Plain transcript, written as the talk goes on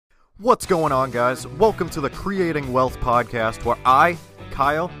What's going on, guys? Welcome to the Creating Wealth podcast, where I,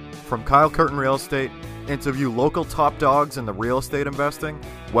 Kyle, from Kyle Curtin Real Estate, interview local top dogs in the real estate investing,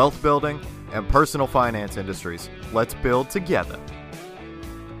 wealth building, and personal finance industries. Let's build together.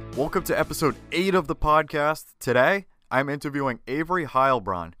 Welcome to episode 8 of the podcast. Today, I'm interviewing Avery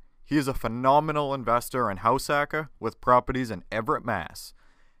Heilbron. He is a phenomenal investor and house hacker with properties in Everett, Mass.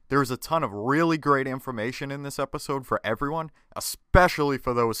 There is a ton of really great information in this episode for everyone, especially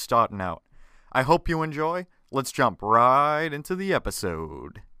for those starting out. I hope you enjoy. Let's jump right into the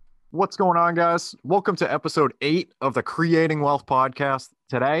episode. What's going on, guys? Welcome to episode 8 of the Creating Wealth podcast.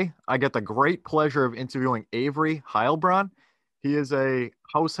 Today, I get the great pleasure of interviewing Avery Heilbron. He is a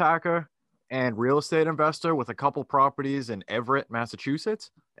house hacker and real estate investor with a couple properties in Everett,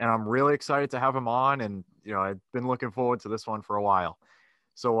 Massachusetts. And I'm really excited to have him on. And, I've been looking forward to this one for a while.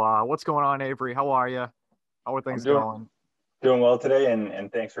 So what's going on, Avery? How are you? How are things going? Doing well today,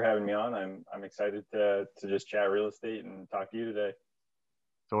 and thanks for having me on. I'm excited to just chat real estate and talk to you today.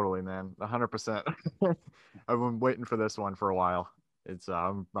 Totally, man. 100%. I've been waiting for this one for a while.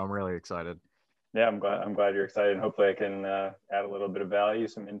 I'm really excited. Yeah, I'm glad you're excited, and hopefully I can add a little bit of value,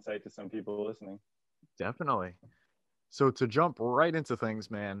 some insight to some people listening. Definitely. So to jump right into things,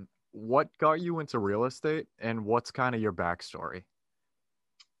 man, what got you into real estate, and what's kind of your backstory?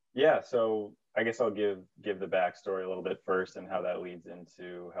 Yeah, so I guess I'll give the backstory a little bit first and how that leads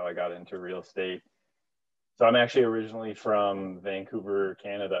into how I got into real estate. So I'm actually originally from Vancouver,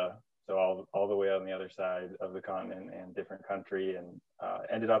 Canada, so all the way on the other side of the continent and different country, and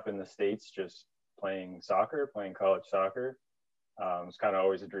ended up in the States just playing college soccer. It was kind of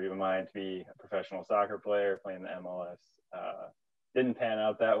always a dream of mine to be a professional soccer player, playing the MLS. Didn't pan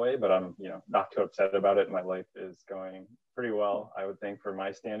out that way, but I'm not too upset about it. My life is going pretty well, I would think, for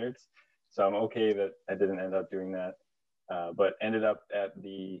my standards. So I'm okay that I didn't end up doing that, but ended up at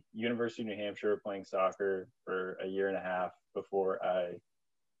the University of New Hampshire playing soccer for a year and a half before I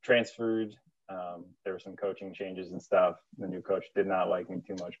transferred. There were some coaching changes and stuff. The new coach did not like me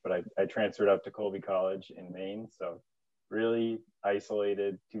too much, but I transferred up to Colby College in Maine. So really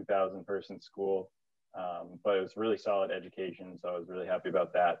isolated 2,000 person school. But it was really solid education, so I was really happy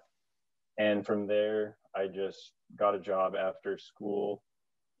about that. And from there, I just got a job after school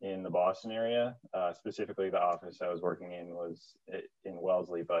in the Boston area. Specifically, the office I was working in was in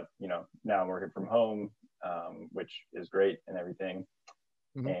Wellesley, but now I'm working from home, which is great and everything.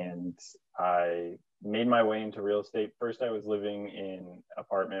 Mm-hmm. And I made my way into real estate. First, I was living in an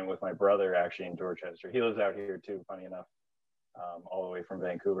apartment with my brother, actually in Dorchester. He lives out here too, funny enough, all the way from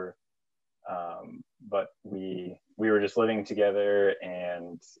Vancouver. But we were just living together,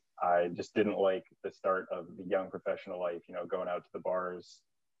 and I just didn't like the start of the young professional life, going out to the bars,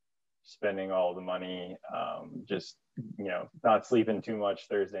 spending all the money, just, not sleeping too much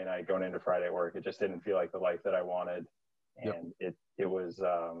Thursday night, going into Friday work. It just didn't feel like the life that I wanted. And yep. It was,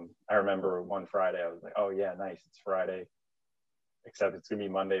 I remember one Friday, I was like, oh yeah, nice. It's Friday, except it's gonna be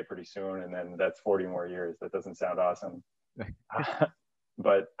Monday pretty soon. And then that's 40 more years. That doesn't sound awesome.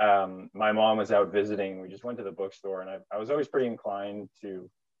 But my mom was out visiting. We just went to the bookstore, and I was always pretty inclined to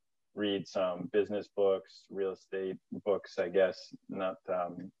read some business books, real estate books, I guess, not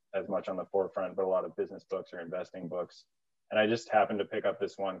as much on the forefront, but a lot of business books or investing books. And I just happened to pick up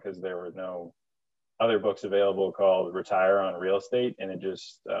this one because there were no other books available, called Retire on Real Estate. And it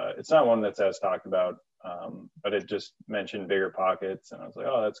just, it's not one that's as talked about, but it just mentioned bigger pockets. And I was like,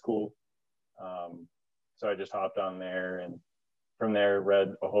 oh, that's cool. So I just hopped on there, and from there,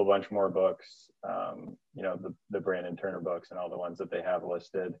 read a whole bunch more books, the Brandon Turner books and all the ones that they have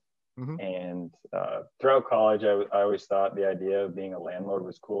listed. Mm-hmm. And throughout college, I always thought the idea of being a landlord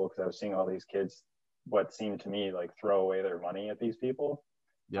was cool, because I was seeing all these kids, what seemed to me like, throw away their money at these people.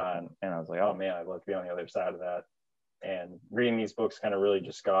 Yeah. And I was like, oh man, I'd love to be on the other side of that. And reading these books kind of really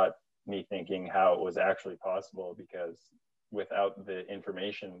just got me thinking how it was actually possible, because without the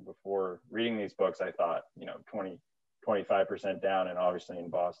information before reading these books, I thought, 25% down, and obviously in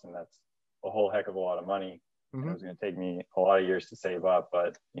Boston, that's a whole heck of a lot of money. Mm-hmm. It was going to take me a lot of years to save up,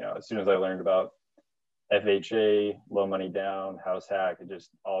 but as soon as I learned about FHA, low money down, house hack, it just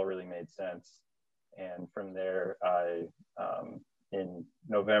all really made sense. And from there, I in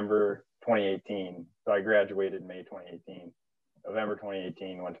November 2018, so I graduated May 2018. November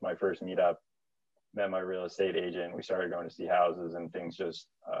 2018, went to my first meetup, met my real estate agent. We started going to see houses, and things just,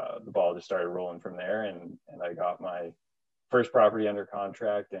 the ball just started rolling from there. And I got my first property under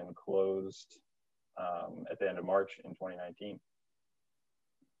contract and closed at the end of March in 2019.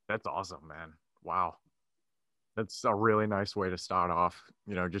 That's awesome, man. Wow. That's a really nice way to start off,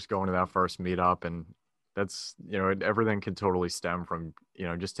 just going to that first meetup and That's, everything can totally stem from,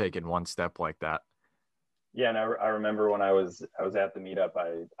 just taking one step like that. Yeah, and I remember when I was at the meetup,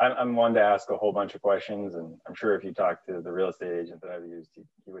 I'm one to ask a whole bunch of questions, and I'm sure if you talk to the real estate agent that I've used, he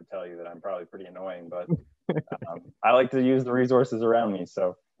would tell you that I'm probably pretty annoying, but I like to use the resources around me.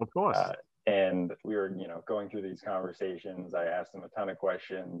 So, Of course. and we were, going through these conversations. I asked him a ton of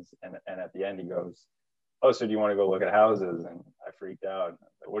questions, and at the end he goes, "Oh, so do you want to go look at houses?" And I freaked out.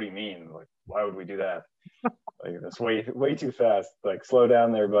 Like, what do you mean? Like, why would we do that? Like, that's way too fast. Like, slow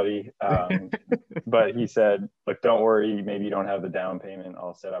down there, buddy. But he said, "Look, don't worry. Maybe you don't have the down payment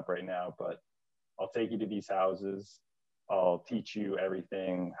all set up right now, but I'll take you to these houses. I'll teach you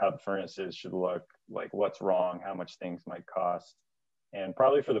everything, how the furnaces should look, like what's wrong, how much things might cost." And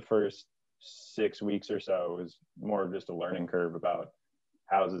probably for the first 6 weeks or so, it was more of just a learning curve about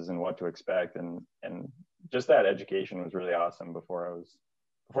houses and what to expect. And just that education was really awesome before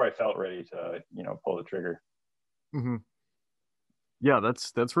I felt ready to, pull the trigger. Mm-hmm. Yeah,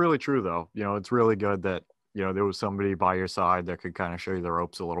 that's really true though. It's really good that, there was somebody by your side that could kind of show you the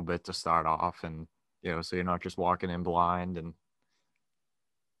ropes a little bit to start off, and, so you're not just walking in blind, and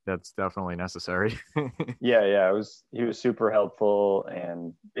that's definitely necessary. Yeah, he was super helpful,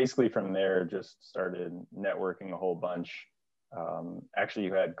 and basically from there just started networking a whole bunch. Actually,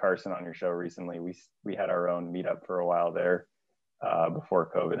 you had Carson on your show recently. We had our own meetup for a while there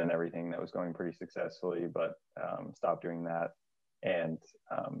before COVID and everything. That was going pretty successfully, but stopped doing that. And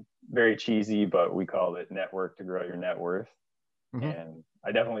very cheesy, but we called it network to grow your net worth. Mm-hmm. And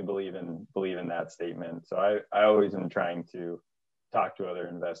I definitely believe in that statement. So I always am trying to talk to other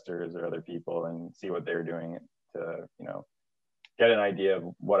investors or other people and see what they're doing to, get an idea of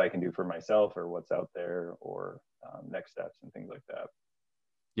what I can do for myself or what's out there, or next steps and things like that.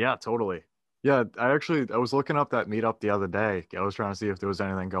 Yeah, totally. Yeah, I was looking up that meetup the other day. I was trying to see if there was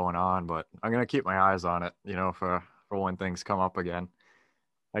anything going on, but I'm gonna keep my eyes on it, for when things come up again.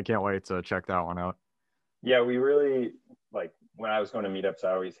 I can't wait to check that one out. Yeah, we really, like, when I was going to meetups,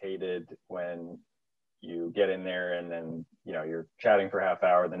 I always hated when you get in there and then, you're chatting for a half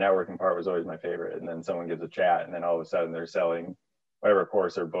hour. The networking part was always my favorite. And then someone gives a chat, and then all of a sudden they're selling whatever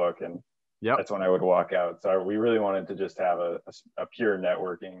course or book. And that's when I would walk out. So we really wanted to just have a pure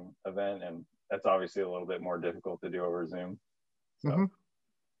networking event. And that's obviously a little bit more difficult to do over Zoom. So. Mm-hmm.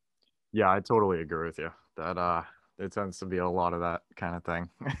 Yeah, I totally agree with you. That there tends to be a lot of that kind of thing.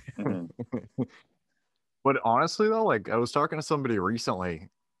 Mm-hmm. But honestly though, like, I was talking to somebody recently,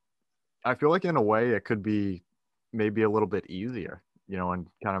 I feel like in a way it could be maybe a little bit easier, in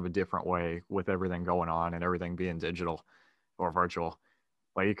kind of a different way with everything going on and everything being digital or virtual.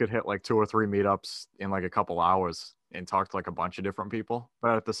 Like, you could hit like 2 or 3 meetups in like a couple hours and talk to like a bunch of different people.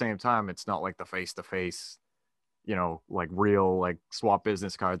 But at the same time, it's not like the face-to-face, like real, like swap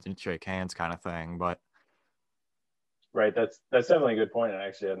business cards and shake hands kind of thing. But right, that's definitely a good point. I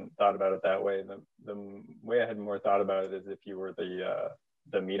actually hadn't thought about it that way. The way I had more thought about it is if you were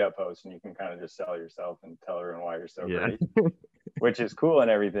the meetup host, and you can kind of just sell yourself and tell everyone why you're so great, which is cool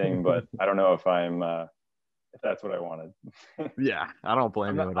and everything. But I don't know if that's what I wanted. Yeah, I don't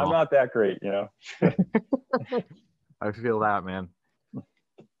blame you at all. I'm not that great, I feel that, man.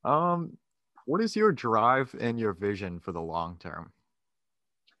 What is your drive and your vision for the long term?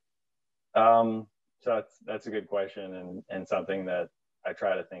 So that's a good question, and something that I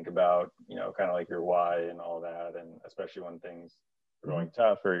try to think about, kind of like your why and all that, and especially when things are going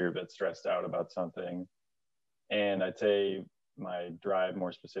tough or you're a bit stressed out about something. And I'd say my drive,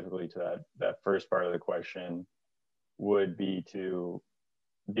 more specifically to that first part of the question, would be to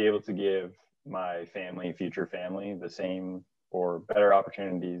be able to give my future family, the same or better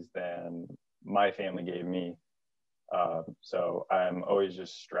opportunities than my family gave me. So I'm always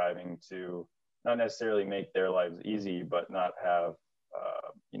just striving to not necessarily make their lives easy, but not have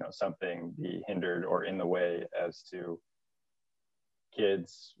something be hindered or in the way as to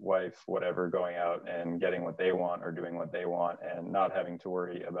kids, wife, whatever, going out and getting what they want or doing what they want, and not having to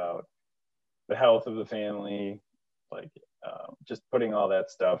worry about the health of the family, like just putting all that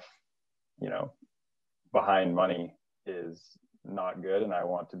stuff, behind money is not good. And I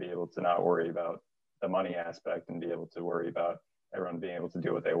want to be able to not worry about the money aspect and be able to worry about everyone being able to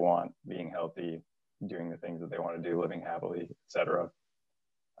do what they want, being healthy, doing the things that they want to do, living happily, etc.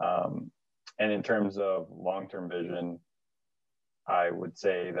 And in terms of long-term vision, I would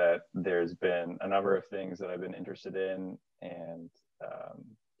say that there's been a number of things that I've been interested in, and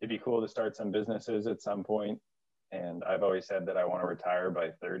it'd be cool to start some businesses at some point. And I've always said that I want to retire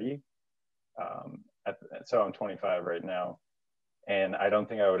by 30. So I'm 25 right now. And I don't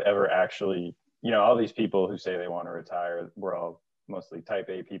think I would ever actually, all these people who say they want to retire, we're all mostly type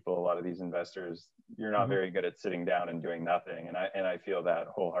A people, a lot of these investors, you're not very good at sitting down and doing nothing. And I feel that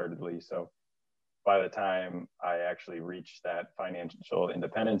wholeheartedly. So by the time I actually reached that financial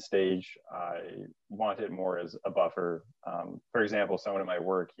independence stage, I want it more as a buffer. For example, someone at my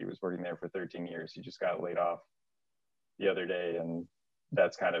work, he was working there for 13 years. He just got laid off the other day, and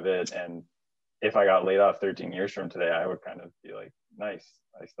that's kind of it. And if I got laid off 13 years from today, I would kind of be like, nice,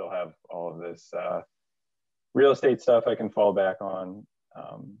 I still have all of this real estate stuff I can fall back on.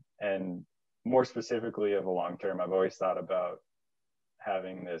 And more specifically of a long term, I've always thought about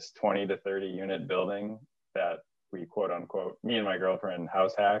having this 20 to 30 unit building that we quote unquote, me and my girlfriend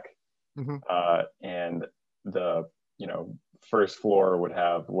house hack. And the, first floor would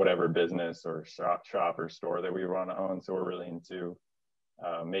have whatever business or shop or store that we want to own. So we're really into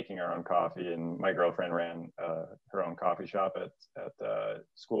making our own coffee. And my girlfriend ran her own coffee shop at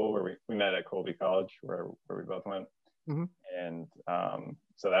school where we met at Colby College, where we both went. And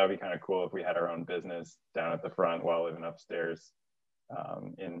so that would be kind of cool if we had our own business down at the front while living upstairs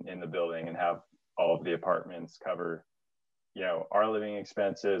in the building, and have all of the apartments cover, our living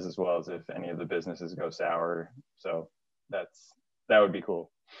expenses, as well as if any of the businesses go sour. So that would be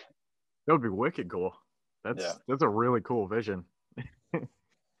cool. That would be wicked cool. That's a really cool vision.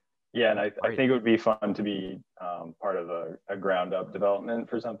 Yeah, and I think it would be fun to be part of a ground up development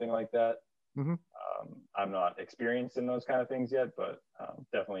for something like that. I'm not experienced in those kind of things yet, but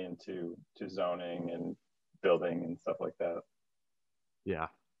definitely into zoning and building and stuff like that. Yeah,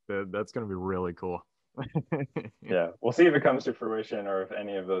 that's going to be really cool. Yeah, we'll see if it comes to fruition or if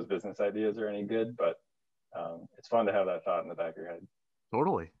any of those business ideas are any good, but it's fun to have that thought in the back of your head.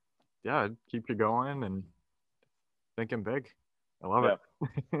 Totally. Yeah, keep you going and thinking big. I love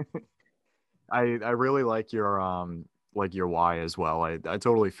it. I really like your why as well. I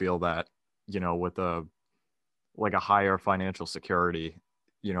totally feel that, with a higher financial security,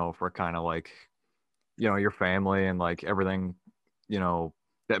 for kind of like, your family and like everything,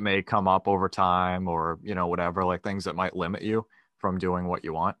 that may come up over time, or, whatever, like things that might limit you from doing what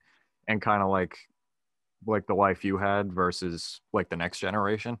you want, and kind of like the life you had versus like the next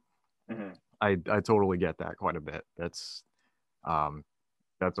generation. I totally get that quite a bit. That's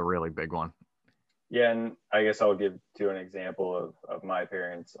a really big one. Yeah, and I guess I'll give to an example of my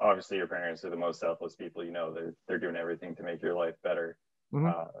parents. Obviously, your parents are the most selfless people. They're doing everything to make your life better.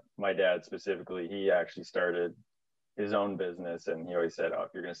 My dad specifically, he actually started his own business, and he always said, "Oh,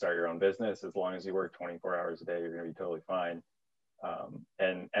 if you're going to start your own business, as long as you work 24 hours a day, you're going to be totally fine."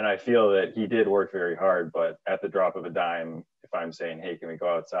 And I feel that he did work very hard, but at the drop of a dime, if I'm saying, "Hey, can we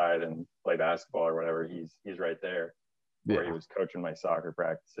go outside and play basketball or whatever?" he's right there. Or he was coaching my soccer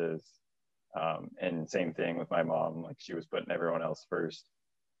practices. And same thing with my mom. Like, she was putting everyone else first,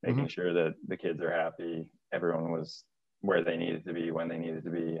 making sure that the kids are happy, everyone was where they needed to be when they needed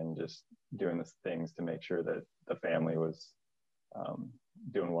to be, and just doing the things to make sure that the family was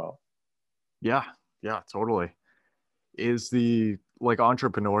doing well. Yeah, totally. Is the like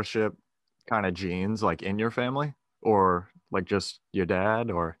entrepreneurship kind of genes like in your family, or like just your dad,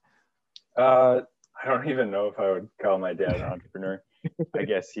 or? I don't even know if I would call my dad an entrepreneur. I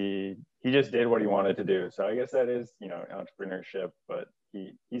guess he just did what he wanted to do. So I guess that is, entrepreneurship. But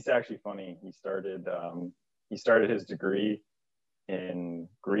he's actually funny. He started his degree in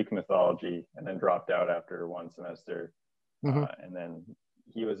Greek mythology and then dropped out after one semester. And then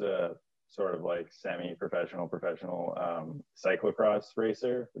he was a sort of like semi-professional, professional cyclocross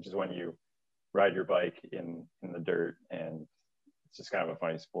racer, which is when you ride your bike in the dirt, and it's just kind of a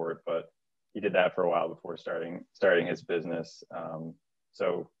funny sport. But he did that for a while before starting his business.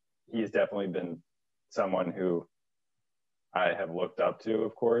 So he's definitely been someone who I have looked up to,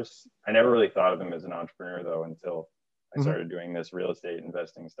 of course. I never really thought of him as an entrepreneur, though, until I started doing this real estate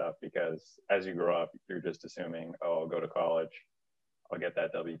investing stuff, because as you grow up, you're just assuming, oh, I'll go to college, I'll get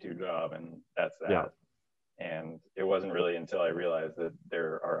that W-2 job, and that's that. Yeah. And it wasn't really until I realized that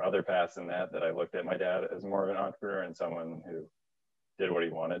there are other paths in that I looked at my dad as more of an entrepreneur and someone who did what he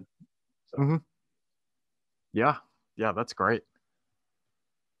wanted. So. Yeah, that's great.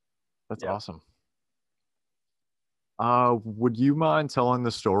 That's awesome. Would you mind telling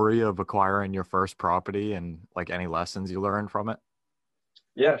the story of acquiring your first property and like any lessons you learned from it?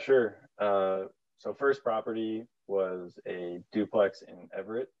 Yeah, sure. So first property was a duplex in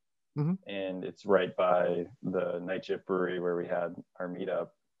Everett, and it's right by the Night Shift Brewery where we had our meetup.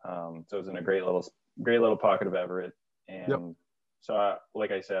 So it was in a great little pocket of Everett. And so,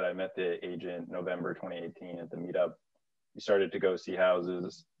 like I said, I met the agent November 2018 at the meetup. We started to go see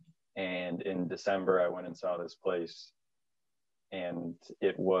houses. And in December, I went and saw this place, and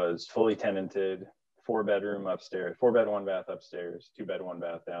it was fully tenanted, 4-bedroom upstairs, 4-bed, 1-bath upstairs, 2-bed,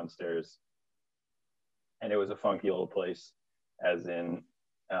 1-bath downstairs. And it was a funky little place, as in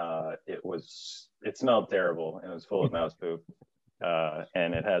it smelled terrible and it was full of mouse poop.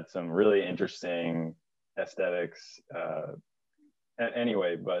 And it had some really interesting aesthetics.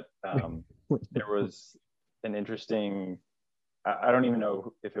 Anyway, but there was an interesting, I don't even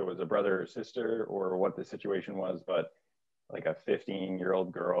know if it was a brother or sister or what the situation was, but like a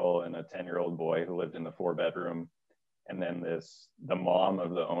 15-year-old girl and a 10-year-old boy who lived in the 4-bedroom. And then the mom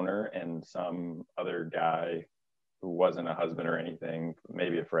of the owner and some other guy who wasn't a husband or anything,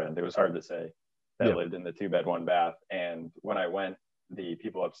 maybe a friend, it was hard to say, that lived in the 2-bed, 1-bath. And when I went, the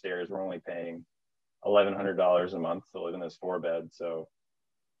people upstairs were only paying $1,100 a month to live in this 4-bed. So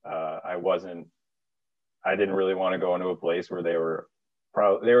I didn't really want to go into a place where they were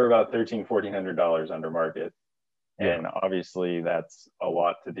about $1,400 under market. And obviously that's a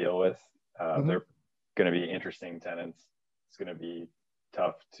lot to deal with. They're going to be interesting tenants. It's going to be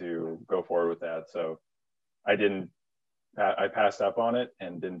tough to go forward with that. So I passed up on it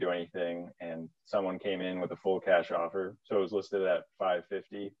and didn't do anything. And someone came in with a full cash offer. So it was listed at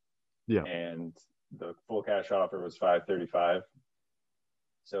 $550. Yeah. And the full cash offer was $535.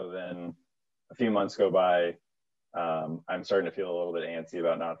 So then a few months go by. I'm starting to feel a little bit antsy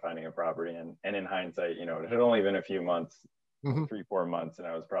about not finding a property. And in hindsight, it had only been a few months, 3-4 months, and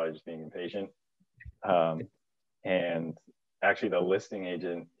I was probably just being impatient. And actually the listing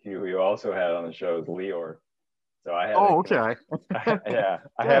agent who you also had on the show is Leor. So I had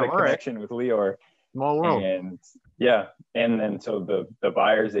I had a connection with Leor. Small world. And then so the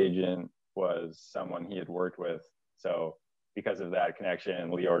buyer's agent was someone he had worked with. So because of that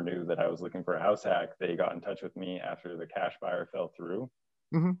connection, Leor knew that I was looking for a house hack. They got in touch with me after the cash buyer fell through.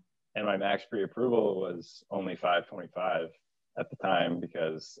 And my max pre-approval was only $525 at the time,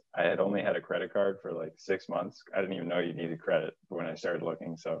 because I had only had a credit card for like 6 months. I didn't even know you needed credit when I started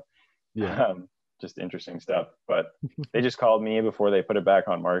looking. So just interesting stuff. But they just called me before they put it back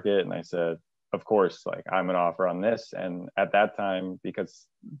on market. And I said, of course, like, I'm an offer on this. And at that time, because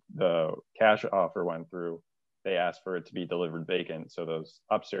the cash offer went through, they asked for it to be delivered vacant. So those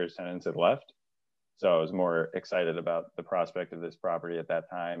upstairs tenants had left. So I was more excited about the prospect of this property at that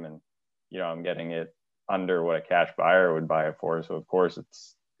time. And, I'm getting it under what a cash buyer would buy it for. So of course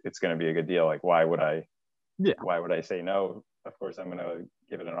it's going to be a good deal. Like, why would I say no? Of course, I'm going to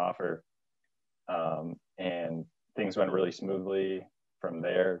give it an offer. And things went really smoothly from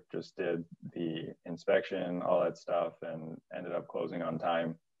there. Just did the inspection, all that stuff, and ended up closing on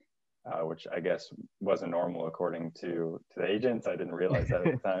time. Which I guess wasn't normal according to the agents. I didn't realize that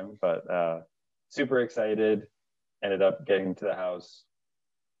at the time, but super excited. Ended up getting to the house,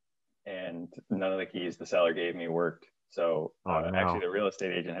 and none of the keys the seller gave me worked. So actually the real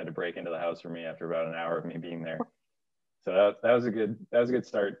estate agent had to break into the house for me after about an hour of me being there. So that was a good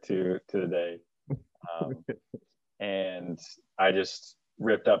start to the day. And I just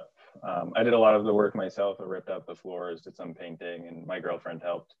ripped up. I did a lot of the work myself. I ripped up the floors, did some painting, and my girlfriend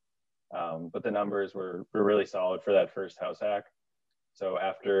helped. But the numbers were really solid for that first house hack. So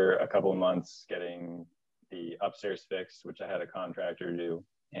after a couple of months getting the upstairs fixed, which I had a contractor do,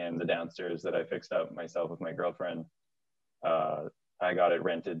 and the downstairs that I fixed up myself with my girlfriend, I got it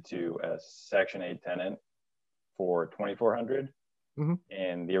rented to a Section 8 tenant for $2,400.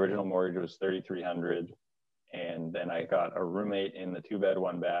 And the original mortgage was $3,300. And then I got a roommate in the 2-bed,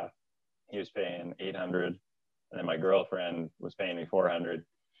 1-bath. He was paying $800. And then my girlfriend was paying me $400.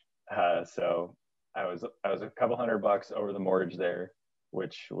 So I was a couple $100 over the mortgage there,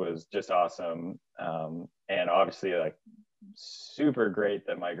 which was just awesome. And obviously, like, super great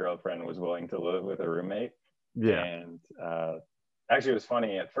that my girlfriend was willing to live with a roommate. And actually, it was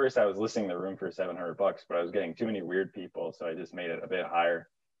funny. At first, I was listing the room for $700, but I was getting too many weird people, so I just made it a bit higher.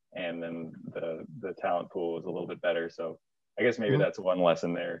 And then the talent pool was a little bit better. So I guess maybe that's one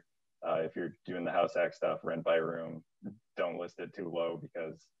lesson there. If you're doing the house hack stuff, rent by room, don't list it too low,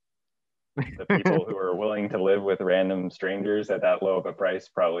 because the people who are willing to live with random strangers at that low of a price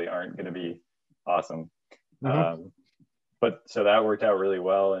probably aren't going to be awesome. But so that worked out really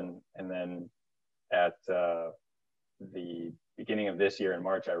well. And then at the beginning of this year in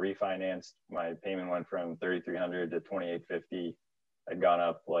March, I refinanced. My payment went from $3,300 to $2,850. I'd gone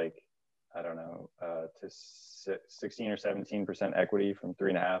up to 16 or 17% equity from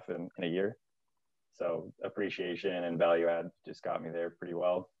 3.5 in a year. So appreciation and value add just got me there pretty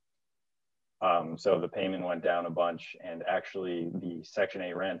well. So the payment went down a bunch, and actually the Section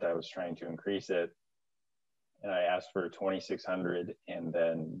 8 rent, I was trying to increase it, and I asked for $2,600, and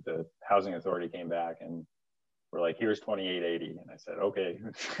then the housing authority came back and were like, here's 2880. And I said, okay,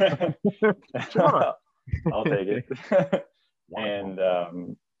 Sure. I'll take it. And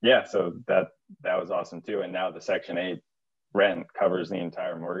yeah, so that was awesome too. And now the Section 8 rent covers the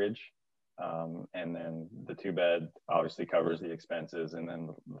entire mortgage. And then the 2-bed obviously covers the expenses, and then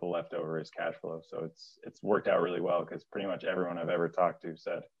the leftover is cash flow. So it's worked out really well, because pretty much everyone I've ever talked to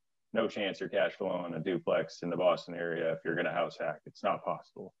said, no chance you're cash flowing a duplex in the Boston area if you're going to house hack. It's not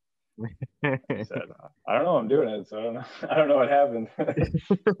possible. I said, I don't know, I'm doing it, so I don't know what happened.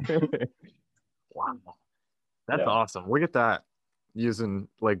 Wow, that's awesome. We get that using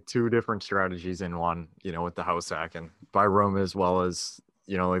like 2 different strategies in one, with the house hack and buy room, as well as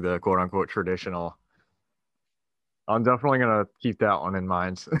like the quote unquote traditional. I'm definitely gonna keep that one in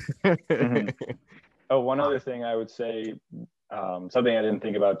mind. Oh, one other thing I would say, something I didn't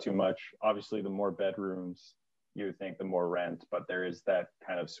think about too much. Obviously, the more bedrooms, you would think the more rent, but there is that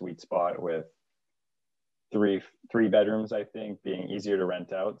kind of sweet spot with three bedrooms, I think, being easier to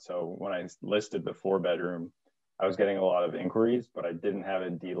rent out. So when I listed the 4-bedroom, I was getting a lot of inquiries, but I didn't have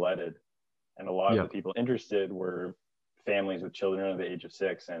it de-leaded. And a lot of the people interested were families with children under the age of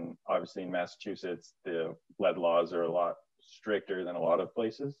 6. And obviously in Massachusetts, the lead laws are a lot stricter than a lot of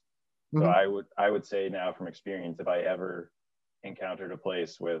places. So I would say now, from experience, if I ever encountered a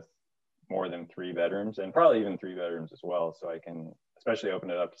place with more than 3 bedrooms, and probably even 3 bedrooms as well, so I can especially open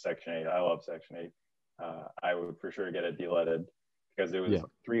it up to Section 8. I love Section 8. I would for sure get it de-leaded, because it was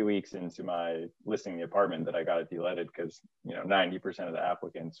 3 weeks into my listing the apartment that I got it de-leaded, because 90% of the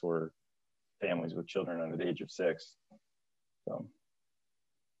applicants were families with children under the age of 6. So,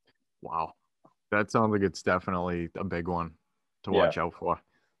 wow, that sounds like it's definitely a big one to watch out for.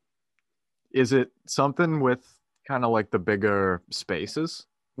 Is it something with kind of like the bigger spaces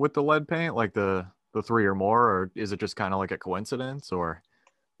with the lead paint, like the 3 or more, or is it just kind of like a coincidence? Or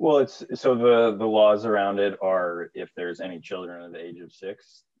well, it's so the laws around it are, if there's any children under the age of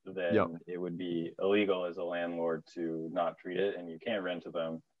 6, then it would be illegal as a landlord to not treat it, and you can't rent to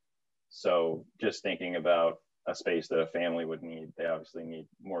them. So just thinking about a space that a family would need, they obviously need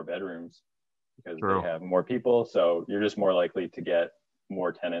more bedrooms because they have more people. So you're just more likely to get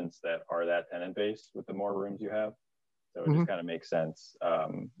more tenants that are that tenant base with the more rooms you have. So it just kind of makes sense.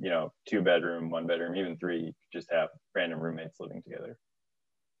 2-bedroom, 1-bedroom, even 3, just have random roommates living together.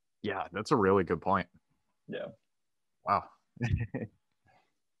 Yeah, that's a really good point. Yeah. Wow.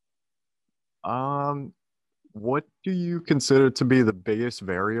 What do you consider to be the biggest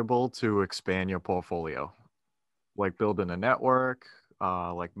variable to expand your portfolio? Like building a network,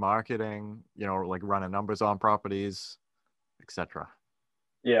 like marketing, like running numbers on properties, etc.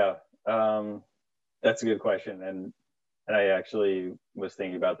 Yeah, that's a good question. And I actually was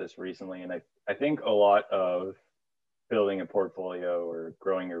thinking about this recently. And I think a lot of building a portfolio or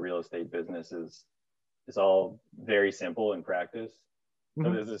growing your real estate business is all very simple in practice. So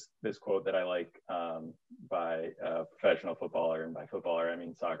there's this quote that I like by a professional footballer, and by footballer I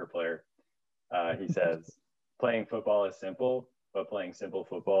mean soccer player. He says, "Playing football is simple, but playing simple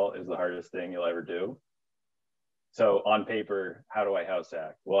football is the hardest thing you'll ever do." So on paper, how do I house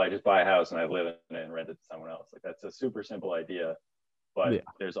hack? Well, I just buy a house and I live in it and rent it to someone else. Like, that's a super simple idea, but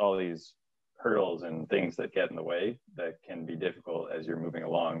there's all these hurdles and things that get in the way that can be difficult as you're moving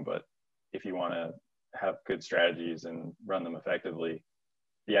along. But if you want to have good strategies and run them effectively,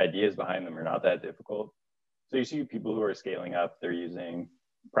 the ideas behind them are not that difficult. So you see people who are scaling up, they're using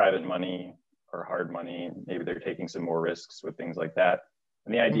private money or hard money. Maybe they're taking some more risks with things like that.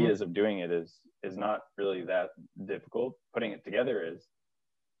 And the ideas of doing it is not really that difficult. Putting it together is,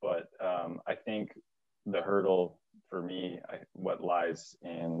 but I think the hurdle for me, what lies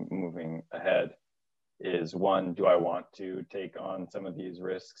in moving ahead is, one, do I want to take on some of these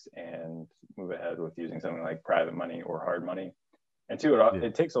risks and move ahead with using something like private money or hard money? And two,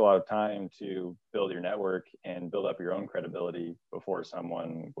 it takes a lot of time to build your network and build up your own credibility before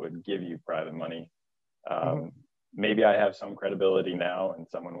someone would give you private money. Maybe I have some credibility now and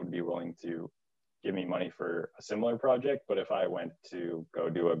someone would be willing to give me money for a similar project. But if I went to go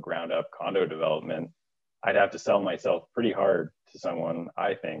do a ground up condo development, I'd have to sell myself pretty hard to someone,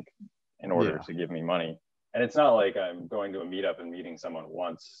 I think, in order to give me money. And it's not like I'm going to a meetup and meeting someone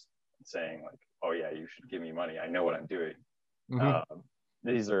once and saying like, oh yeah, you should give me money. I know what I'm doing.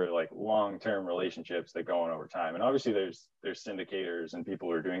 These are like long-term relationships that go on over time. And obviously there's syndicators and people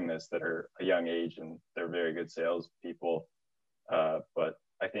who are doing this that are a young age and they're very good sales people. But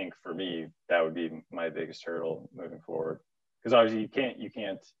I think for me, that would be my biggest hurdle moving forward. Because obviously you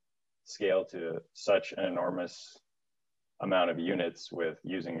can't scale to such an enormous amount of units with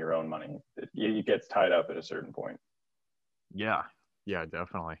using your own money. It gets tied up at a certain point. Yeah,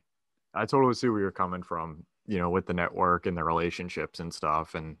 definitely. I totally see where you're coming from. with the network and the relationships and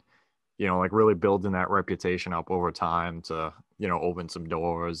stuff, and like really building that reputation up over time to open some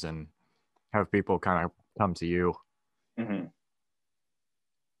doors and have people kind of come to you. Mm-hmm.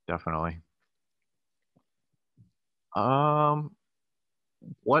 Definitely. um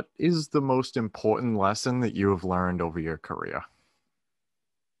what is the most important lesson that you have learned over your career?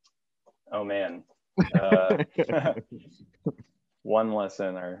 Oh man. Uh, One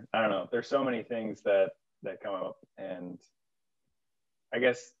lesson, or I don't know. There's so many things that come up, and I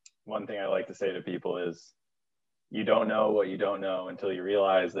guess one thing I like to say to people is, you don't know what you don't know until you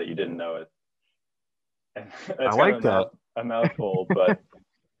realize that you didn't know it. And I that's kind like of that. a mouthful, but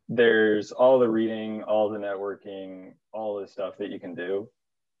there's all the reading, all the networking, all the stuff that you can do.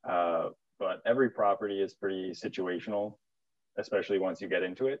 But every property is pretty situational, especially once you get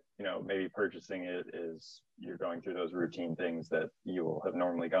into it. Maybe purchasing it is, you're going through those routine things that you will have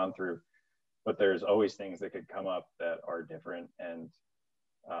normally gone through, but there's always things that could come up that are different. And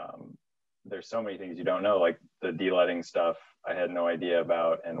there's so many things you don't know, like the de-letting stuff I had no idea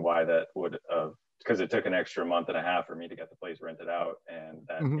about, and why that would because it took an extra month and a half for me to get the place rented out, and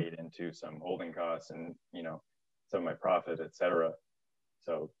that Mhm. ate into some holding costs and some of my profit, etc.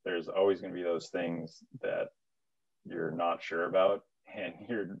 So there's always going to be those things that you're not sure about, and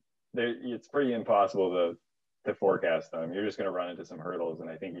it's pretty impossible to forecast them. You're just going to run into some hurdles, and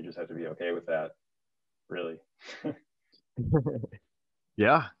I think you just have to be okay with that, really.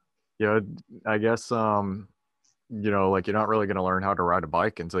 Yeah. Yeah. I guess, like you're not really going to learn how to ride a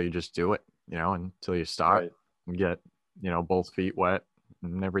bike until you just do it, until you start Right. and get, both feet wet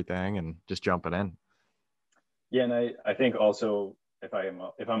and everything and just jumping in. Yeah, and I think also, if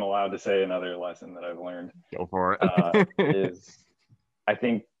I'm allowed to say another lesson that I've learned, Go for it. is, I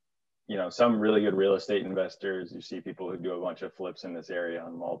think, some really good real estate investors, you see people who do a bunch of flips in this area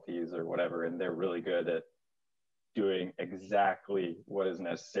on multis or whatever, and they're really good at doing exactly what is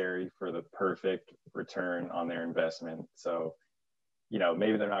necessary for the perfect return on their investment. So,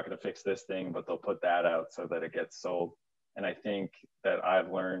 maybe they're not going to fix this thing, but they'll put that out so that it gets sold. And I think that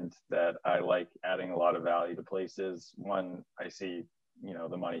I've learned that I like adding a lot of value to places. One, I see,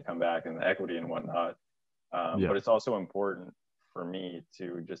 the money come back and the equity and whatnot. Yeah. But it's also important for me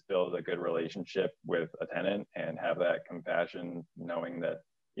to just build a good relationship with a tenant and have that compassion, knowing that,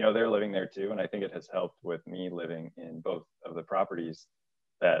 they're living there too. And I think it has helped with me living in both of the properties,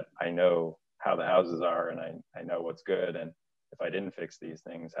 that I know how the houses are, and I know what's good. And if I didn't fix these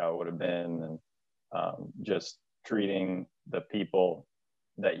things, how it would have been. And just treating the people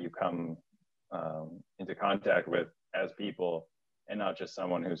that you come into contact with as people, and not just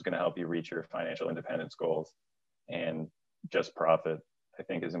someone who's going to help you reach your financial independence goals and just profit, I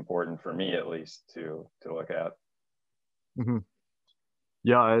think is important for me, at least, to look at. Mm-hmm.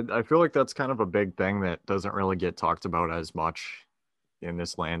 Yeah, I feel like that's kind of a big thing that doesn't really get talked about as much in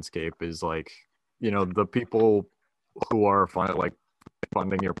this landscape, is like, the people who are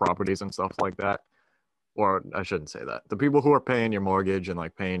funding your properties and stuff like that. Or I shouldn't say that. The people who are paying your mortgage and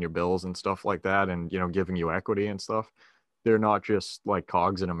like paying your bills and stuff like that, and giving you equity and stuff, they're not just like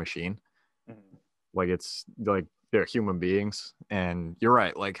cogs in a machine. Mm-hmm. Like it's like they're human beings. And you're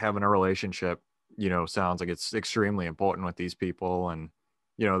right, like having a relationship, sounds like it's extremely important with these people, and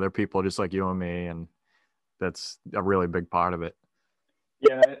they're people just like you and me, and that's a really big part of it.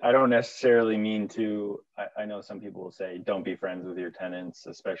 Yeah, I don't necessarily mean to. I know some people will say, don't be friends with your tenants,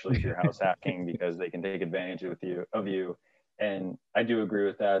 especially if you're house hacking, because they can take advantage of you. And I do agree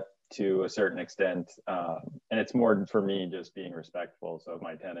with that to a certain extent. And it's more for me just being respectful. So if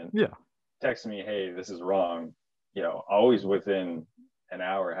my tenant Yeah. texts me, hey, this is wrong, always within an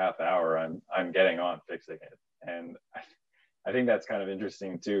hour, half hour, I'm getting on fixing it. And I think that's kind of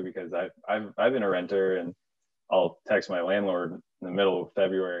interesting too, because I've been a renter, and I'll text my landlord in the middle of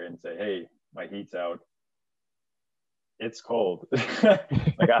February and say, hey, my heat's out. It's cold.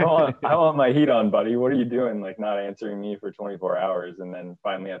 Like, I want my heat on, buddy. What are you doing? Like, not answering me for 24 hours, and then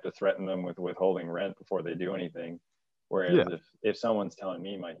finally have to threaten them with withholding rent before they do anything. Whereas Yeah. if someone's telling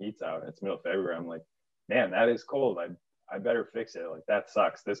me my heat's out and it's middle of February, I'm like, man, that is cold. I better fix it. Like, that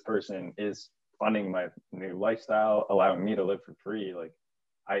sucks. This person is funding my new lifestyle, allowing me to live for free. Like,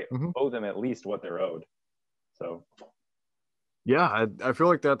 I Mhm. owe them at least what they're owed. So Yeah, I feel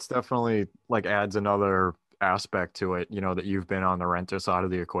like that's definitely like adds another aspect to it, that you've been on the renter side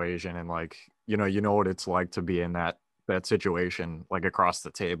of the equation, and like, you know what it's like to be in that situation, like across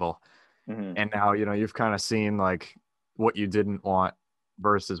the table. mm-hmm. And now, you've kind of seen like what you didn't want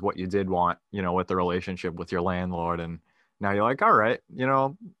versus what you did want, with the relationship with your landlord. And now you're like, all right,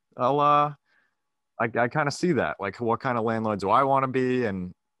 I'll I kind of see that. Like, what kind of landlord do I want to be?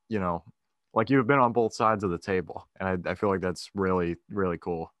 And, you know, like you've been on both sides of the table, and I feel like that's really, really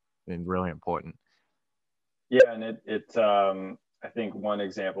cool and really important. Yeah, and I think one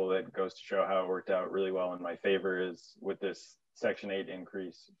example that goes to show how it worked out really well in my favor is with this Section 8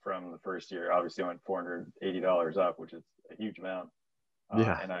 increase from the first year. Obviously, went $480 up, which is a huge amount.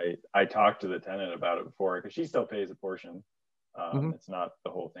 Yeah. And I talked to the tenant about it before because she still pays a portion. Hmm. It's not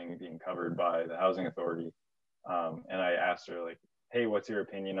the whole thing being covered by the housing authority. And I asked her, like, hey, what's your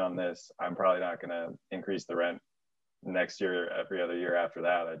opinion on this? I'm probably not going to increase the rent next year, every other year after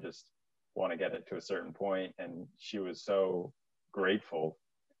that. I just want to get it to a certain point. And she was so grateful,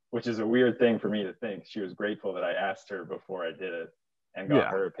 which is a weird thing for me to think. She was grateful that I asked her before I did it and got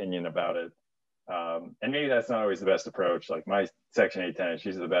Yeah. her opinion about it. And maybe that's not always the best approach. Like my Section 8 tenant,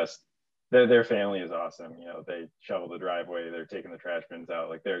 she's the best. Their family is awesome. You know, they shovel the driveway, they're taking the trash bins out.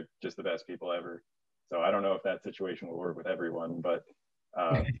 Like they're just the best people ever. So I don't know if that situation will work with everyone, but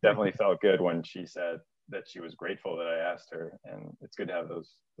definitely felt good when she said that she was grateful that I asked her, and it's good to have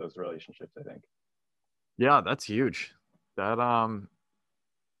those relationships, I think. Yeah, that's huge. That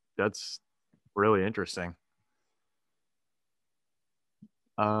that's really interesting.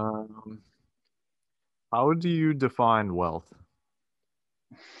 Um, how do you define wealth?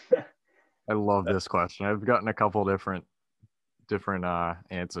 I love this question. I've gotten a couple different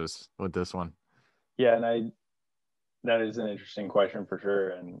answers with this one. Yeah, and I that is an interesting question for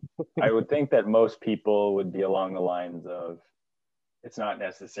sure. And I would think that most people would be along the lines of it's not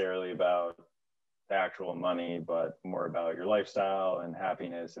necessarily about the actual money, but more about your lifestyle and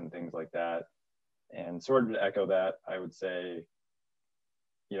happiness and things like that. And sort of to echo that, I would say,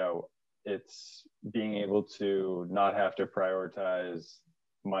 you know, it's being able to not have to prioritize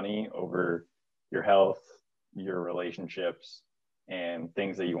money over your health, your relationships, and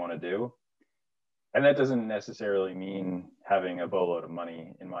things that you want to do. And that doesn't necessarily mean having a boatload of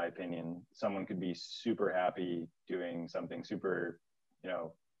money, in my opinion. Someone could be super happy doing something super, you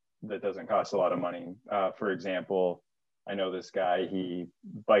know, that doesn't cost a lot of money. For example, I know this guy, he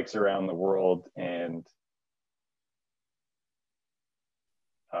bikes around the world and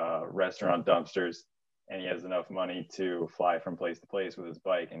restaurant dumpsters, and he has enough money to fly from place to place with his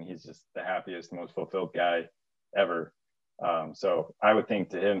bike. And he's just the happiest, most fulfilled guy ever. So I would think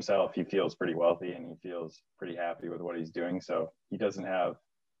to himself, he feels pretty wealthy and he feels pretty happy with what he's doing. So he doesn't have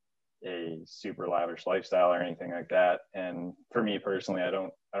a super lavish lifestyle or anything like that. And for me personally, I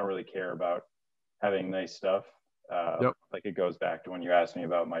don't really care about having nice stuff. Yep. Like it goes back to when you asked me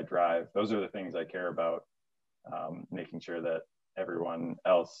about my drive. Those are the things I care about. Making sure that everyone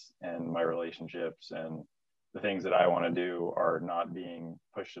else and my relationships and the things that I want to do are not being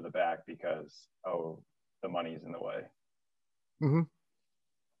pushed to the back because, oh, the money's in the way. Hmm.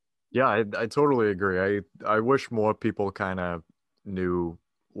 Yeah, I totally agree. I wish more people kind of knew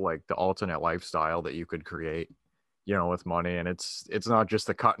like the alternate lifestyle that you could create, with money. And it's not just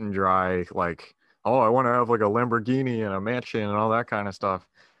a cut and dry like, oh, I want to have like a Lamborghini and a mansion and all that kind of stuff.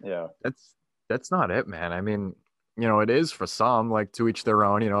 Yeah. That's not it, man. I mean, it is for some, like to each their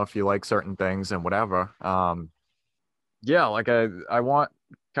own, if you like certain things and whatever. Yeah, like I want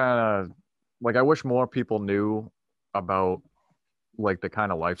kind of like I wish more people knew about like the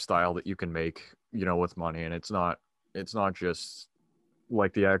kind of lifestyle that you can make, with money. And it's not just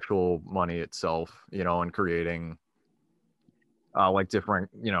like the actual money itself, and creating like different,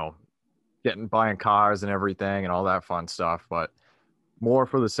 buying cars and everything and all that fun stuff, but more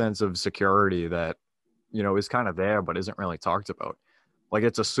for the sense of security that, is kind of there, but isn't really talked about. Like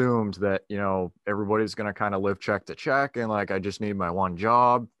it's assumed that, everybody's going to kind of live check to check. And like, I just need my one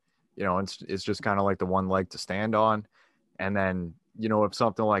job, it's just kind of like the one leg to stand on. And then, if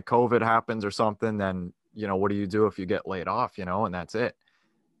something like COVID happens or something, then, what do you do if you get laid off, and that's it.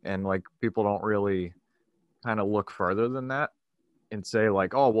 And like, people don't really kind of look further than that and say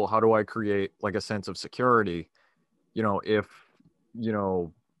like, oh, well, how do I create like a sense of security, if, you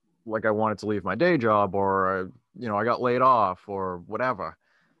know, like I wanted to leave my day job or, I got laid off or whatever.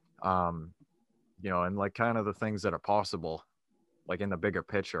 Um, and like kind of the things that are possible, like in the bigger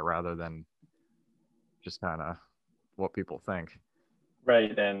picture rather than just kind of what people think.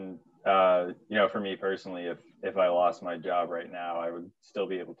 Right. And, for me personally, if I lost my job right now, I would still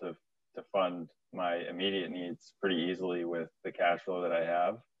be able to fund my immediate needs pretty easily with the cash flow that I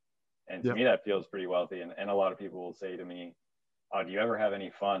have. And to Yep. me, that feels pretty wealthy. And a lot of people will say to me, oh, do you ever have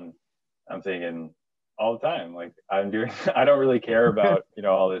any fun? I'm thinking all the time. Like I'm doing, I don't really care about,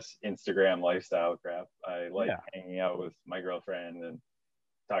 all this Instagram lifestyle crap. I like Yeah. hanging out with my girlfriend and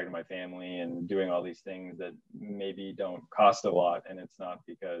talking to my family and doing all these things that maybe don't cost a lot. And it's not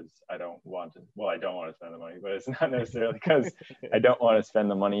because I don't want to, well, I don't want to spend the money, but it's not necessarily because I don't want to spend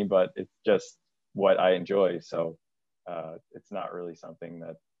the money, but it's just what I enjoy. So it's not really something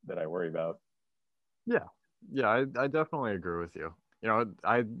that I worry about. Yeah, I definitely agree with you. You know,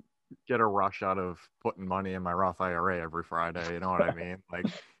 I get a rush out of putting money in my Roth IRA every Friday. You know what I mean? Like,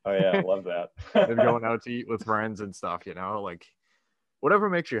 Oh yeah, I love that. and going out to eat with friends and stuff. You know, like whatever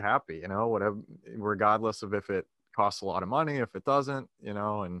makes you happy. You know, whatever, regardless of if it costs a lot of money, if it doesn't. You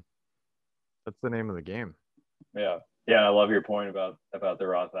know, and that's the name of the game. Yeah. Yeah, I love your point about the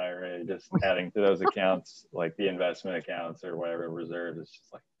Roth IRA. Just adding to those accounts, like the investment accounts or whatever reserve, is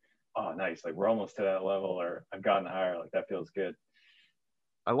just like, oh, nice. Like we're almost to that level, or I've gotten higher. Like that feels good.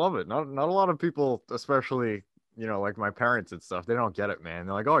 I love it. Not a lot of people, especially you know, like my parents and stuff, they don't get it, man.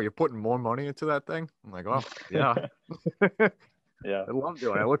 They're like, "Oh, you're putting more money into that thing?" I'm like, "Oh, yeah." Yeah. I love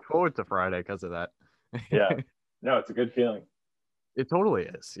doing it. I look forward to Friday because of that. Yeah. No, it's a good feeling. It totally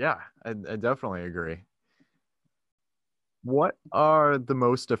is. Yeah, I definitely agree. What are the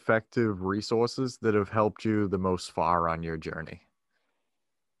most effective resources that have helped you the most far on your journey?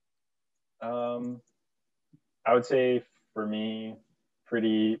 Um, I would say for me,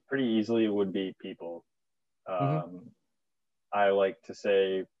 pretty easily it would be people. Hmm. Um, I like to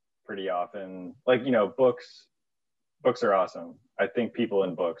say pretty often, like, you know, books are awesome. I think people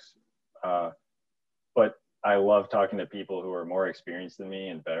in books, uh, but I love talking to people who are more experienced than me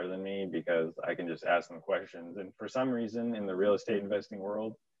and better than me because I can just ask them questions. And for some reason, in the real estate investing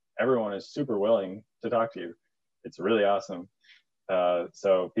world, everyone is super willing to talk to you. It's really awesome.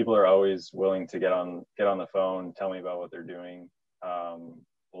 So people are always willing to get on the phone, tell me about what they're doing. Um,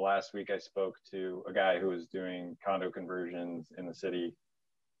 Last week, I spoke to a guy who was doing condo conversions in the city,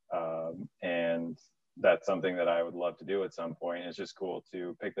 and that's something that I would love to do at some point. It's just cool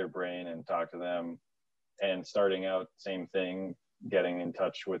to pick their brain and talk to them. And starting out, same thing, getting in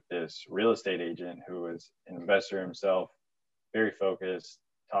touch with this real estate agent who is an investor himself, very focused,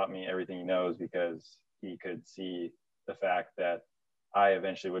 taught me everything he knows because he could see the fact that I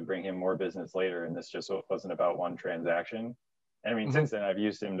eventually would bring him more business later. And this just wasn't about one transaction. And I mean, Hmm. since then, I've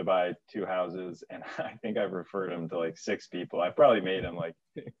used him to buy 2 houses, and I think I've referred him to like 6 people. I've probably made him like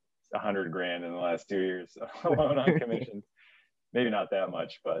 100 grand in the last 2 years alone on commissions. Maybe not that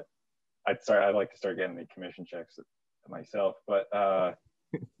much, but I'd like to start getting the commission checks myself. But yeah,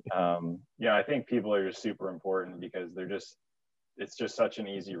 I think people are just super important because it's just such an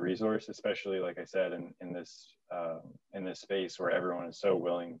easy resource, especially like I said, in this space where everyone is so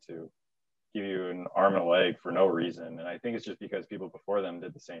willing to give you an arm and a leg for no reason. And I think it's just because people before them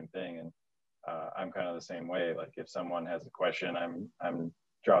did the same thing. And I'm kind of the same way. Like if someone has a question, I'm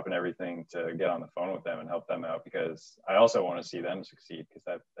dropping everything to get on the phone with them and help them out because I also want to see them succeed because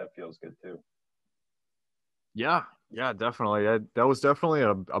that feels good too. Yeah, yeah, definitely. That was definitely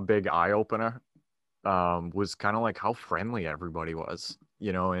a big eye opener. Was kind of like how friendly everybody was,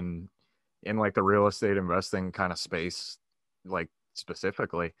 you know, in like the real estate investing kind of space, like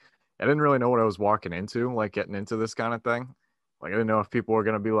specifically. I didn't really know what I was walking into, like getting into this kind of thing. Like I didn't know if people were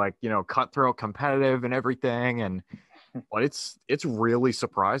gonna be like, you know, cutthroat competitive and everything. And but it's really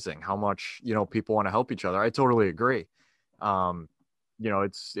surprising how much, you know, people want to help each other. I totally agree. Um, you know,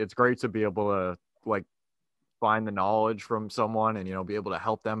 it's great to be able to like find the knowledge from someone and, you know, be able to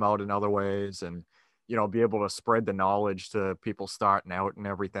help them out in other ways and, you know, be able to spread the knowledge to people starting out and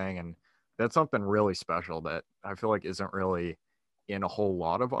everything. And that's something really special that I feel like isn't really in a whole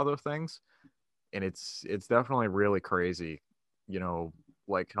lot of other things. And it's definitely really crazy, you know,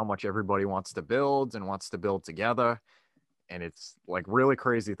 like how much everybody wants to build and wants to build together. And it's like really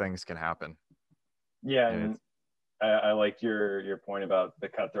crazy things can happen. Yeah, And and it's I liked your point about the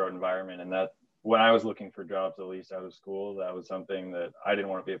cutthroat environment, and that when I was looking for jobs, at least out of school, that was something that I didn't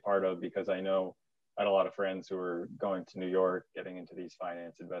want to be a part of because I know I had a lot of friends who were going to New York, getting into these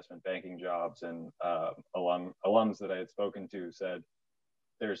finance investment banking jobs, and alums that I had spoken to said,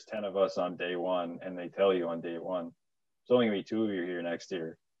 "There's 10 of us on day one," and they tell you on day one, "There's only gonna be 2 of you here next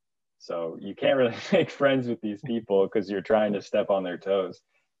year." So you can't really make friends with these people because you're trying to step on their toes.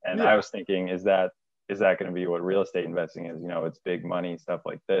 And I yeah, was thinking, is that going to be what real estate investing is? You know, it's big money stuff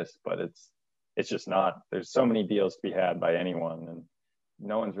like this, but it's just not. There's so many deals to be had by anyone, and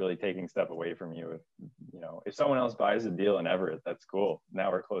no one's really taking stuff away from you. If you know, if someone else buys a deal in Everett, that's cool.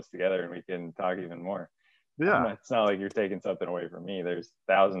 Now we're close together and we can talk even more. yeah. It's not like you're taking something away from me. There's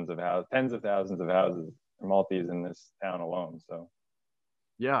thousands of houses, tens of thousands of houses, multis in this town alone. So.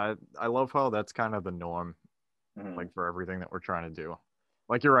 Yeah, I love how that's kind of the norm, Mhm. like for everything that we're trying to do.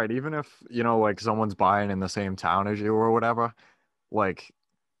 Like you're right, even if, you know, like someone's buying in the same town as you or whatever, like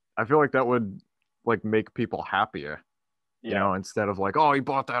I feel like that would like make people happier, Yeah. instead of like, oh, he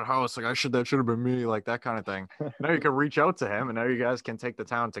bought that house, like that should have been me, like that kind of thing. Now you can reach out to him and now you guys can take the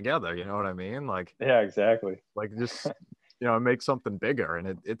town together, you know what I mean? Yeah, exactly. Just make something bigger,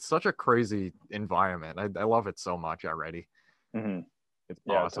 and it's such a crazy environment. I love it so much already. Hmm. It's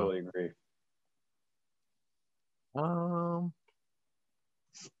Yeah, I awesome. totally agree. Um,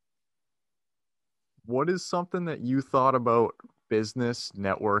 what is something that you thought about business,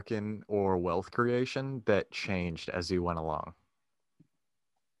 networking, or wealth creation that changed as you went along?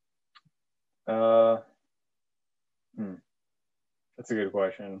 Uh, hmm, that's a good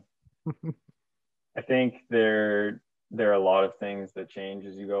question. I think there are a lot of things that change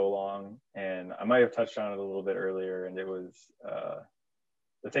as you go along, and I might have touched on it a little bit earlier. And it was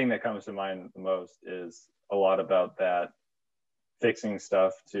the thing that comes to mind the most is a lot about that fixing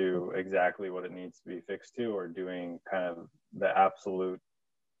stuff to exactly what it needs to be fixed to, or doing kind of the absolute,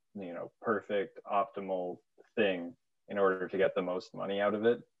 perfect, optimal thing in order to get the most money out of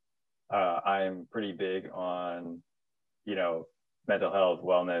it. I'm pretty big on, you know, mental health,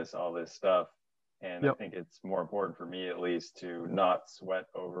 wellness, all this stuff. And I Yep. think it's more important for me, at least, to not sweat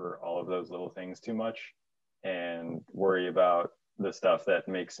over all of those little things too much and worry about the stuff that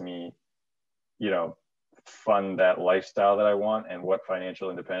makes me, you know, fund that lifestyle that I want and what financial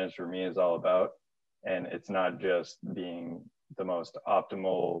independence for me is all about. And it's not just being the most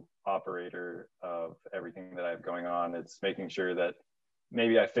optimal operator of everything that I have going on. It's making sure that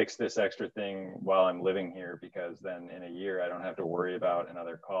maybe I fix this extra thing while I'm living here, because then in a year I don't have to worry about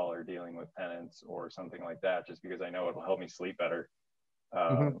another call or dealing with tenants or something like that, just because I know it will help me sleep better. Hmm.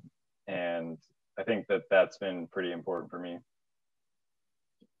 Um, and I think that that's been pretty important for me.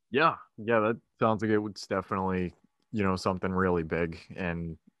 Yeah, yeah, that sounds like it was definitely, something really big.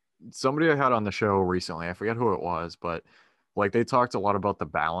 And somebody I had on the show recently, I forget who it was, but like they talked a lot about the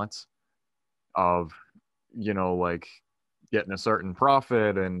balance of, like getting a certain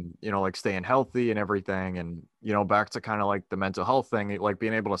profit and, like staying healthy and everything. And, back to kind of like the mental health thing, like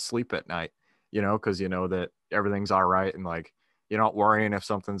being able to sleep at night, because you know that everything's all right and like you're not worrying if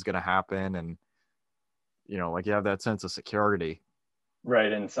something's going to happen. And, like you have that sense of security.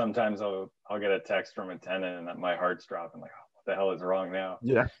 Right. And sometimes I'll get a text from a tenant and my heart's dropping, like, oh, what the hell is wrong now?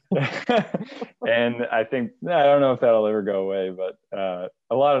 Yeah. And I think, I don't know if that'll ever go away, but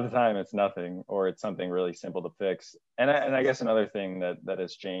a lot of the time it's nothing, or it's something really simple to fix. And I guess another thing that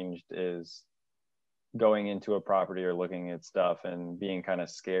has changed is going into a property or looking at stuff and being kind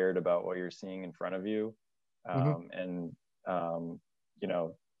of scared about what you're seeing in front of you. Hmm. And, um, you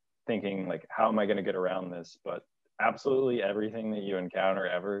know, thinking like, how am I going to get around this? But absolutely everything that you encounter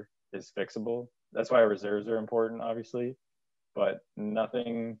ever is fixable. That's why reserves are important, obviously, but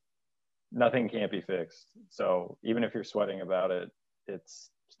nothing can't be fixed. So even if you're sweating about it,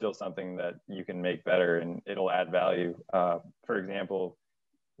 it's still something that you can make better and it'll add value. For example,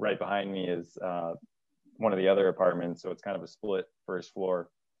 right behind me is one of the other apartments. So it's kind of a split first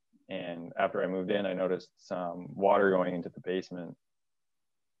floor. And after I moved in, I noticed some water going into the basement.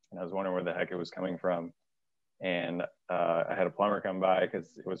 And I was wondering where the heck it was coming from. And I had a plumber come by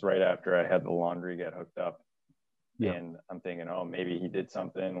because it was right after I had the laundry get hooked up. Yeah. And I'm thinking, oh, maybe he did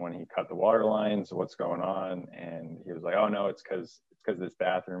something when he cut the water lines. What's going on? And he was like, oh no, it's because this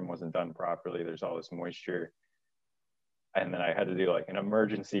bathroom wasn't done properly. There's all this moisture. And then I had to do like an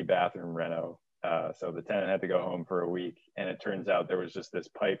emergency bathroom reno. So the tenant had to go home for a week. And it turns out there was just this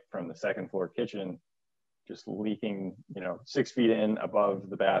pipe from the second floor kitchen just leaking, 6 feet in above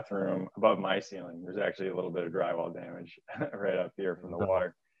the bathroom, above my ceiling. There's actually a little bit of drywall damage right up here from the No.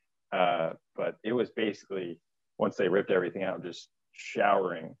 water. But it was basically, once they ripped everything out, just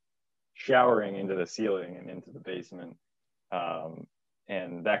showering into the ceiling and into the basement. Um,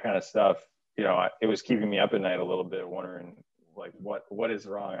 and that kind of stuff, it was keeping me up at night a little bit, wondering like, what is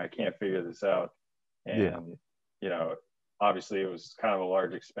wrong? I can't figure this out. Yeah. And, you know, obviously it was kind of a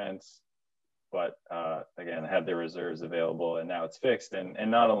large expense, but again, had the reserves available and now it's fixed. And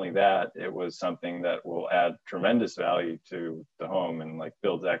not only that, it was something that will add tremendous value to the home and like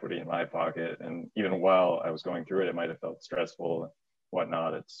builds equity in my pocket. And even while I was going through it, it might have felt stressful and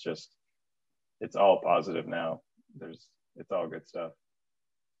whatnot. It's all positive now. It's all good stuff.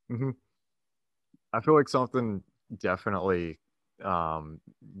 Hmm. I feel like something definitely,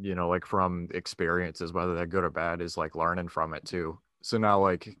 like from experiences, whether they're good or bad, is like learning from it too. So now,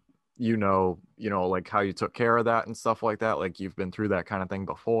 like, like how you took care of that and stuff like that. Like you've been through that kind of thing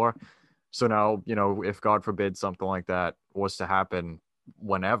before. So now, if God forbid something like that was to happen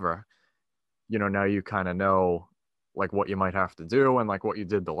whenever, now you kind of know like what you might have to do and like what you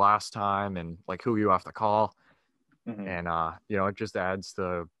did the last time and like who you have to call. Mm-hmm. and it just adds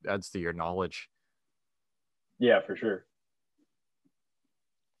to your knowledge. Yeah, for sure.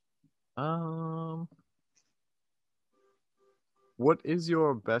 Um, what is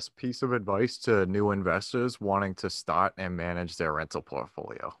your best piece of advice to new investors wanting to start and manage their rental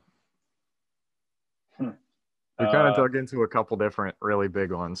portfolio? Hmm. We kind of Uh, dug into a couple different really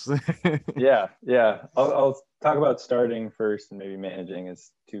big ones. yeah, yeah. I'll talk about starting first and maybe managing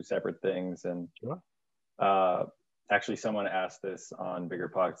as two separate things. And Sure. uh, actually, someone asked this on Bigger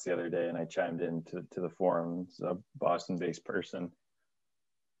Pockets the other day, and I chimed in to the forums, a Boston-based person.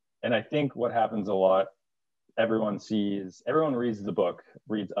 And I think what happens a lot, everyone reads a book,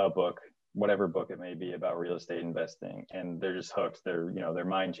 whatever book it may be about real estate investing, and they're just hooked. Their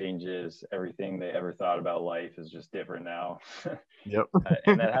mind changes. Everything they ever thought about life is just different now. Yep.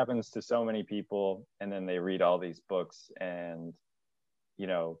 And that happens to so many people. And then they read all these books, and you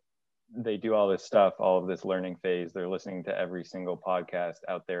know, they do all this stuff, all of this learning phase. They're listening to every single podcast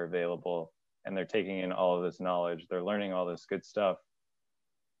out there available, and they're taking in all of this knowledge. They're learning all this good stuff,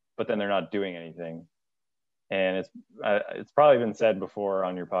 but then they're not doing anything. And it's probably been said before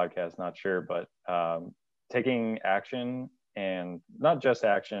on your podcast, not sure, but taking action, and not just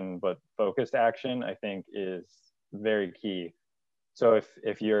action, but focused action, I think is very key. So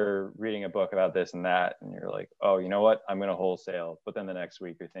if you're reading a book about this and that, and you're like, oh, you know what, I'm going to wholesale, but then the next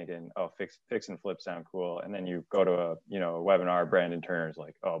week you're thinking, oh, fix and flip sound cool, and then you go to a webinar, Brandon Turner's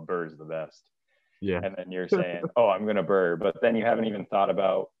like, oh, Burr's the best, Yeah. and then you're saying, oh, I'm going to Burr, but then you haven't even thought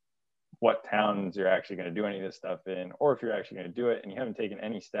about what towns you're actually going to do any of this stuff in, or if you're actually going to do it, and you haven't taken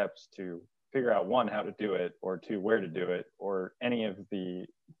any steps to figure out, one, how to do it, or two, where to do it, or any of the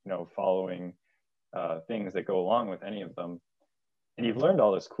following things that go along with any of them. And you've learned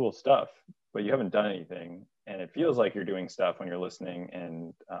all this cool stuff, but you haven't done anything. And it feels like you're doing stuff when you're listening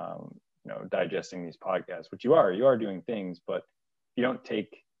and digesting these podcasts, which you are doing things, but if you don't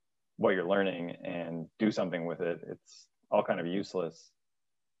take what you're learning and do something with it, it's all kind of useless.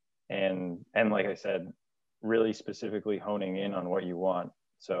 And like I said, really specifically honing in on what you want.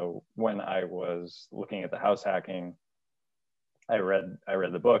 So when I was looking at the house hacking, I read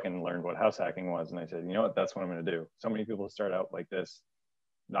the book and learned what house hacking was, and I said, you know what, that's what I'm going to do. So many people start out like this,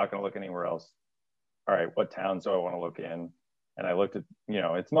 not going to look anywhere else. All right, what towns do I want to look in? And I looked at,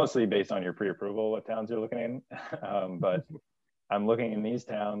 it's mostly based on your pre-approval what towns you're looking in, but I'm looking in these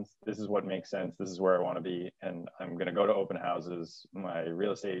towns. This is what makes sense. This is where I want to be. And I'm going to go to open houses. My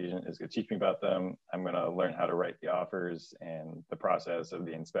real estate agent is going to teach me about them. I'm going to learn how to write the offers and the process of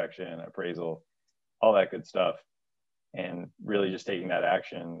the inspection, appraisal, all that good stuff. And really just taking that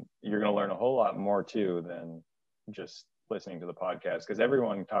action, you're going to learn a whole lot more too than just listening to the podcast. Because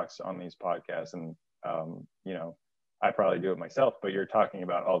everyone talks on these podcasts, and, I probably do it myself, but you're talking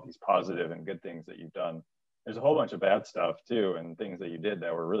about all these positive and good things that you've done. There's a whole bunch of bad stuff too, and things that you did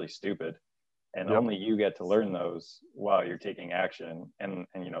that were really stupid, and Yep. only you get to learn those while you're taking action. And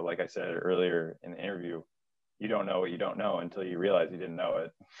like I said earlier in the interview, you don't know what you don't know until you realize you didn't know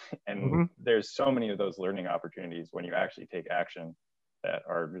it. And Mm-hmm. there's so many of those learning opportunities when you actually take action that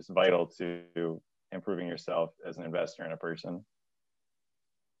are just vital to improving yourself as an investor and a person.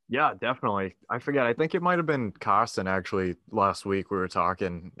 Yeah, definitely. I forget. I think it might have been Carson actually last week. We were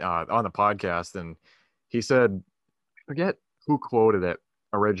talking on the podcast, and he said, I forget who quoted it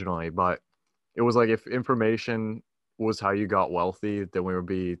originally, but it was like, if information was how you got wealthy, then we would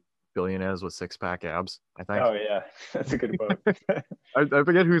be billionaires with six-pack abs, I think. Oh yeah, that's a good quote. I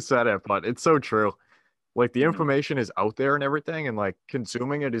forget who said it, but it's so true. Like, the Mhm. information is out there and everything, and like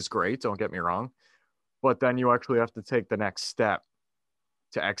consuming it is great, don't get me wrong. But then you actually have to take the next step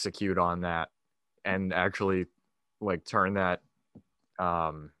to execute on that and actually like turn that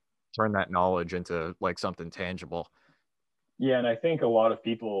knowledge into like something tangible. Yeah, and I think a lot of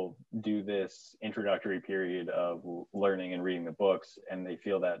people do this introductory period of learning and reading the books, and they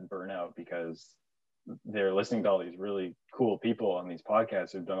feel that burnout because they're listening to all these really cool people on these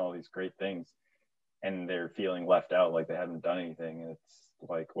podcasts who've done all these great things, and they're feeling left out, like they haven't done anything. And it's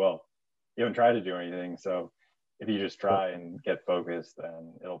like, well, you haven't tried to do anything. So if you just try and get focused,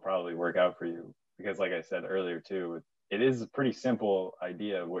 then it'll probably work out for you. Because like I said earlier too, it is a pretty simple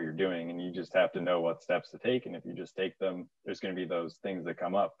idea of what you're doing, and you just have to know what steps to take. And if you just take them, there's going to be those things that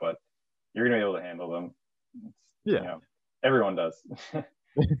come up, but you're going to be able to handle them. It's, Yeah. everyone does.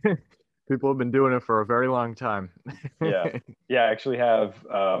 People have been doing it for a very long time. Yeah. Yeah. I actually have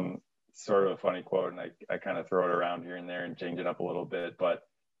sort of a funny quote, and I kind of throw it around here and there and change it up a little bit. But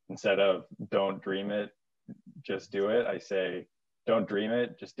instead of don't dream it, just do it, I say, don't dream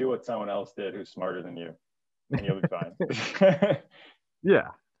it, just do what someone else did who's smarter than you, and you'll be fine. Yeah.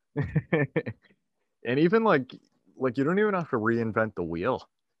 And even like like you don't even have to reinvent the wheel,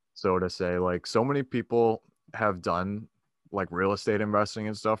 so to say. Like so many people have done like real estate investing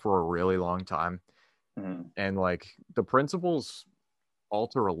and stuff for a really long time. Mm-hmm. And like the principles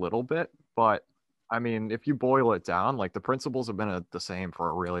alter a little bit, but I mean, if you boil it down, like the principles have been the same for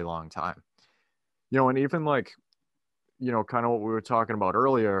a really long time. And even like, kind of what we were talking about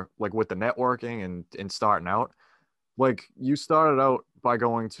earlier, like with the networking and starting out, like you started out by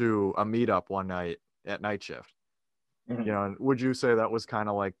going to a meetup one night at night shift. Mm-hmm. And would you say that was kind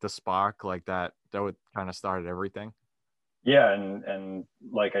of like the spark, like that would kind of started everything? Yeah, and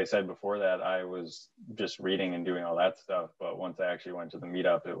like I said before that, I was just reading and doing all that stuff. But once I actually went to the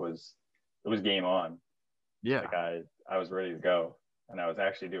meetup, it was game on. Yeah. Like I was ready to go, and I was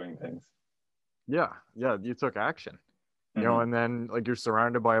actually doing things. Yeah. Yeah. You took action, Mm-hmm. and then like you're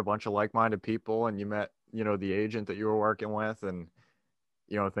surrounded by a bunch of like-minded people and you met, the agent that you were working with, and,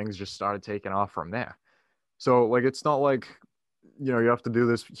 things just started taking off from there. So like, it's not like, you have to do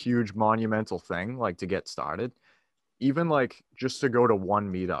this huge monumental thing, like to get started, even like just to go to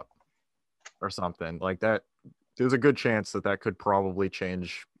one meetup or something like that. There's a good chance that could probably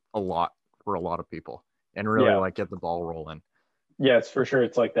change a lot for a lot of people and really Yeah, like get the ball rolling. yeah, it's for sure.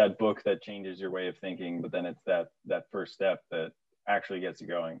 It's like that book that changes your way of thinking, but then it's that first step that actually gets you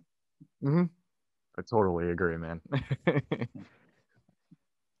going. Mm-hmm. I totally agree, man.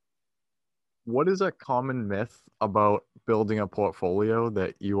 What is a common myth about building a portfolio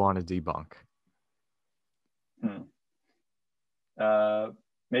that you want to debunk? Hmm. Uh,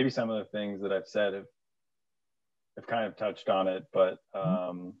 Maybe some of the things that I've said have kind of touched on it, but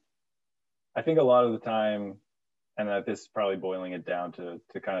I think a lot of the time, and that this is probably boiling it down to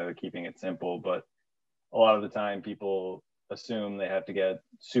kind of keeping it simple, but a lot of the time people assume they have to get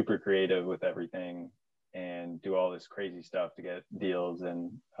super creative with everything and do all this crazy stuff to get deals.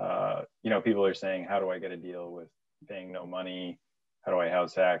 And people are saying, how do I get a deal with paying no money? How do I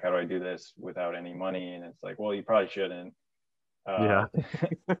house hack? How do I do this without any money? And it's like, well, you probably shouldn't. uh,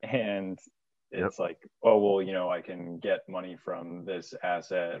 Yeah. and Yep. it's like, oh well, I can get money from this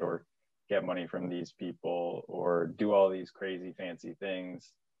asset or get money from these people or do all these crazy fancy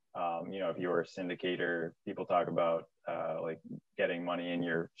things. If you're a syndicator, people talk about like getting money and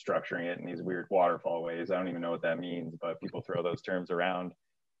you're structuring it in these weird waterfall ways. I don't even know what that means, but people throw those terms around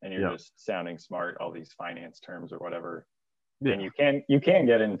and you're Yep. just sounding smart, all these finance terms or whatever. And Yeah. you can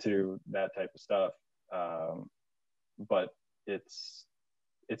get into that type of stuff. But it's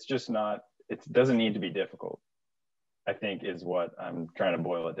it's just not, it doesn't need to be difficult, I think, is what I'm trying to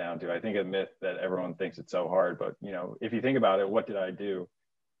boil it down to. I think a myth that everyone thinks it's so hard, but if you think about it, what did I do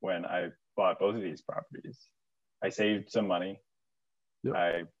when I bought both of these properties? I saved some money. Yep.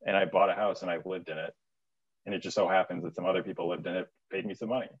 I bought a house and I lived in it. And it just so happens that some other people lived in it, paid me some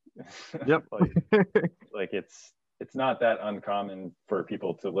money. Yep. like it's not that uncommon for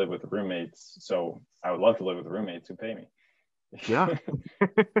people to live with roommates. So I would love to live with roommates who pay me. Yeah.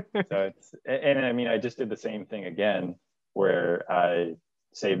 So and I mean, I just did the same thing again, where I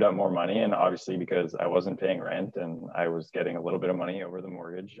saved up more money. And obviously, because I wasn't paying rent and I was getting a little bit of money over the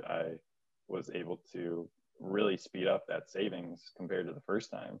mortgage, I was able to really speed up that savings compared to the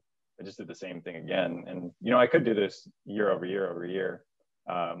first time. I just did the same thing again. And, I could do this year over year over year.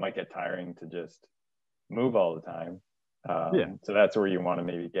 It might get tiring to just move all the time. Yeah. So that's where you want to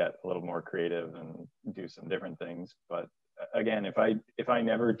maybe get a little more creative and do some different things. But again, if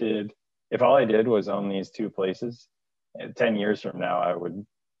all I did was own these two places, 10 years from now, I would,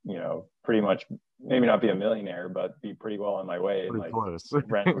 pretty much maybe not be a millionaire, but be pretty well on my way. And Pretty like close.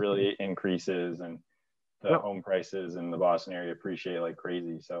 rent really increases and the Yep. home prices in the Boston area appreciate like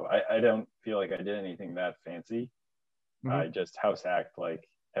crazy. So I don't feel like I did anything that fancy. Mhm. I just house hacked like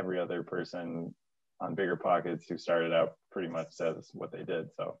every other person on Bigger Pockets who started out pretty much says what they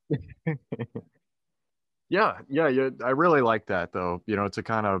did. So Yeah, yeah, yeah. I really like that though, to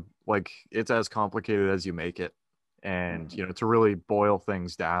kind of like it's as complicated as you make it. And, mhm. to really boil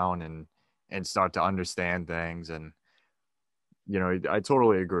things down and start to understand things. And, I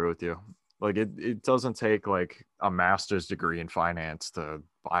totally agree with you. Like it doesn't take like a master's degree in finance to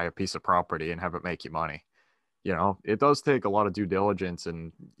buy a piece of property and have it make you money. It does take a lot of due diligence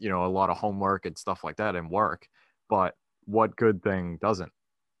and, a lot of homework and stuff like that and work. But what good thing doesn't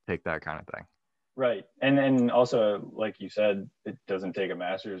take that kind of thing? Right. And also, like you said, it doesn't take a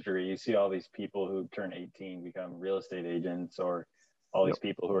master's degree. You see all these people who turn 18 become real estate agents, or all these Yep.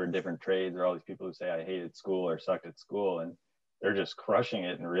 people who are in different trades, or all these people who say I hated school or sucked at school, and they're just crushing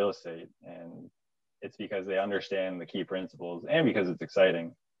it in real estate. And it's because they understand the key principles and because it's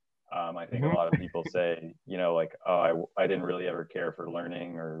exciting. I think a lot of people say, like, oh, I didn't really ever care for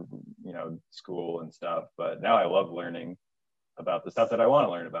learning or, school and stuff. But now I love learning about the stuff that I want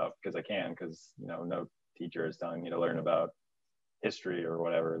to learn about because I can, because, no teacher is telling me to learn about history or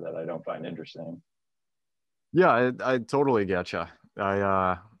whatever that I don't find interesting. Yeah, I totally get you.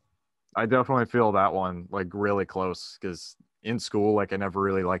 I definitely feel that one like really close because in school, like I never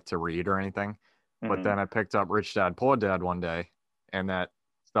really liked to read or anything. But Mm-hmm. then I picked up Rich Dad Poor Dad one day, and that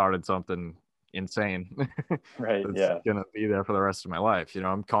started something insane Right. that's Yeah. gonna be there for the rest of my life.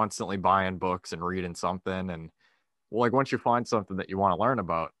 I'm constantly buying books and reading something, and well, like once you find something that you want to learn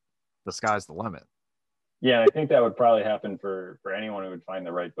about, the sky's the limit. Yeah. And I think that would probably happen for anyone who would find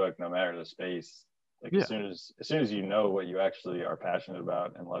the right book, no matter the space. Like Yeah, as soon as you know what you actually are passionate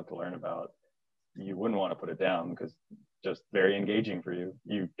about and love to learn about, you wouldn't want to put it down because just very engaging for you.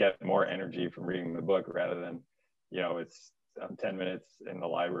 You get more energy from reading the book rather than, it's I'm 10 minutes in the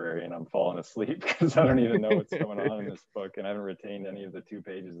library and I'm falling asleep because I don't even know what's going on in this book and I haven't retained any of the 2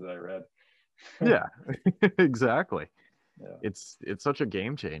 pages that I read. yeah, exactly. Yeah. It's such a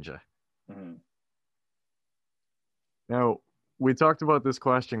game changer. Mm-hmm. Now, we talked about this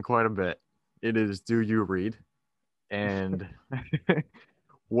question quite a bit. It is, do you read? And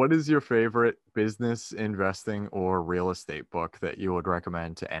what is your favorite business, investing, or real estate book that you would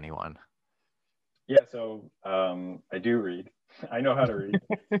recommend to anyone? Yeah. So I do read. I know how to read.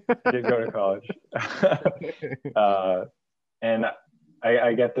 I did go to college. uh, and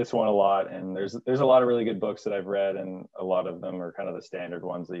I get this one a lot, and there's a lot of really good books that I've read, and a lot of them are kind of the standard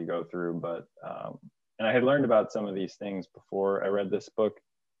ones that you go through. But and I had learned about some of these things before I read this book,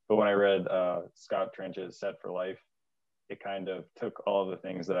 but when I read Scott Trench's Set for Life, it kind of took all of the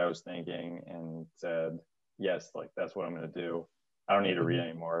things that I was thinking and said, yes, like that's what I'm going to do. I don't need to read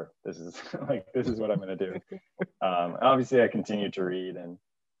anymore. This is this is what I'm going to do. Obviously, I continued to read, and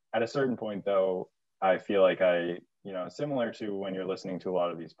at a certain point, though, I feel like similar to when you're listening to a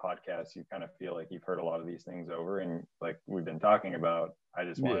lot of these podcasts, you kind of feel like you've heard a lot of these things over, and like we've been talking about, I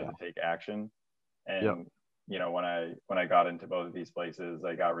just wanted Yeah. to take action. Yep. And when I got into both of these places,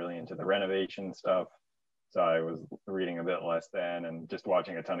 I got really into the renovation stuff. So I was reading a bit less then, and just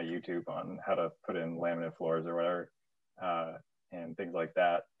watching a ton of YouTube on how to put in laminate floors or whatever, and things like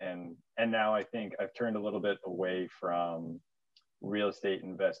that. And now I think I've turned a little bit away from real estate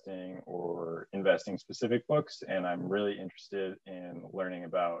investing or investing specific books, and I'm really interested in learning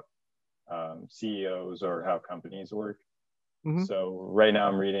about CEOs or how companies work. Hmm. So right now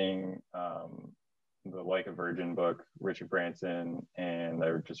I'm reading the Like a Virgin book, Richard Branson, and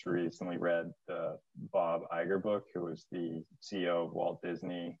I just recently read the Bob Iger book, who was the CEO of Walt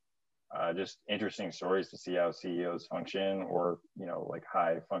Disney. Just interesting stories to see how CEOs function, or like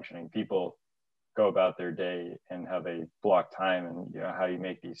high functioning people go about their day and how they block time, and how you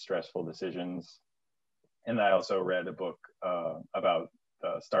make these stressful decisions. And I also read a book about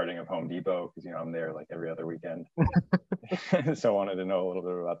the starting of Home Depot, because I'm there like every other weekend. So I wanted to know a little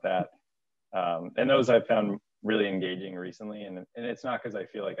bit about that. And those I've found really engaging recently. And it's not because I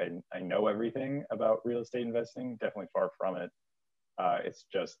feel like I know everything about real estate investing, definitely far from it. It's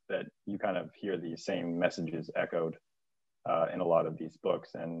just that you kind of hear these same messages echoed in a lot of these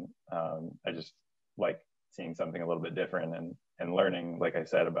books. And I just like seeing something a little bit different, and learning, like I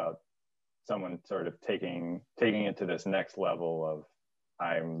said, about someone sort of taking it to this next level of,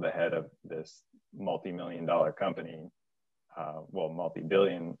 I'm the head of this multi-million-dollar company,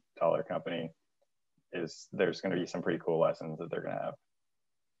 multi-billion-dollar company. There's going to be some pretty cool lessons that they're going to have.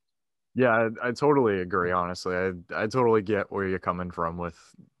 Yeah, I totally agree, honestly. I totally get where you're coming from with,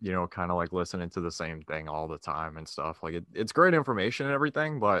 kind of like listening to the same thing all the time and stuff. Like it's great information and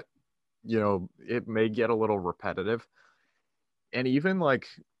everything, but it may get a little repetitive. And even like,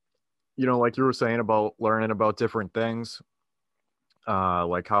 like you were saying about learning about different things,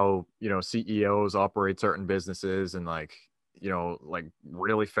 like how, CEOs operate certain businesses, and like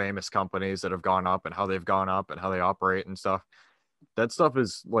really famous companies that have gone up and how they've gone up and how they operate and stuff. That stuff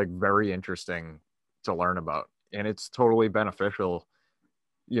is like very interesting to learn about, and it's totally beneficial,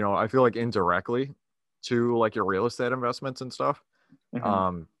 I feel like indirectly to like your real estate investments and stuff.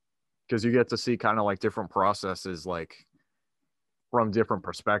 Mm-hmm. Because you get to see kind of like different processes, like from different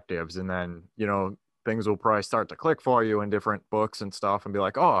perspectives, and then things will probably start to click for you in different books and stuff, and be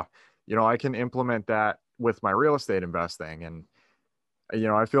like, oh, I can implement that with my real estate investing. And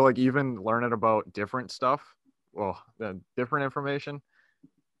I feel like even learning about different stuff, well, different information,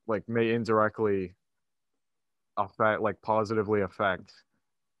 like may indirectly affect, like positively affect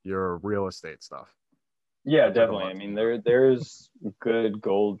your real estate stuff Yeah, for the definitely. I months mean, to come. there's good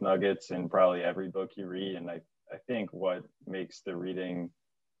gold nuggets in probably every book you read, and I think what makes the reading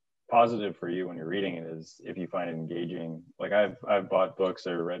positive for you when you're reading it is if you find it engaging. Like I've bought books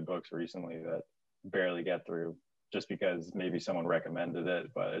or read books recently that barely get through just because maybe someone recommended it,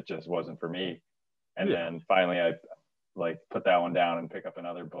 but it just wasn't for me. And then finally I like put that one down and pick up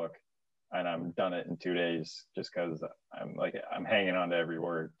another book, and I'm done it in 2 days just because I'm hanging on to every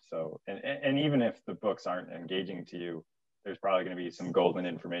word. So, and even if the books aren't engaging to you, there's probably going to be some golden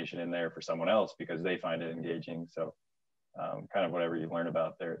information in there for someone else because they find it engaging. So kind of whatever you learn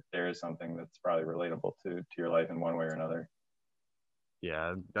about there is something that's probably relatable to your life in one way or another.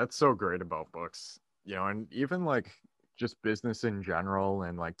 Yeah, that's so great about books, and even like just business in general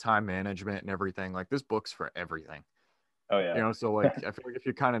and like time management and everything. Like this book's for everything. Oh yeah. So like I feel like if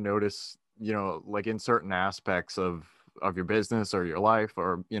you kind of notice, like in certain aspects of your business or your life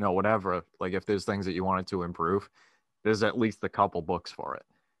or whatever, like if there's things that you wanted to improve, there's at least a couple books for it.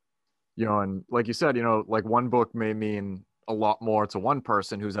 And like you said, like one book may mean a lot more to one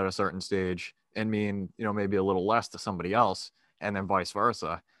person who's at a certain stage and mean, maybe a little less to somebody else, and then vice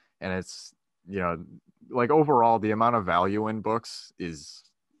versa. And it's, like overall, the amount of value in books is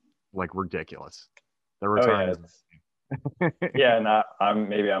like ridiculous. The return is. Yeah, and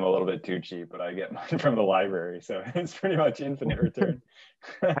I'm a little bit too cheap, but I get mine from the library, so it's pretty much infinite return.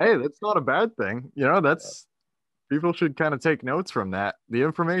 Hey, that's not a bad thing. That's people should kind of take notes from that. The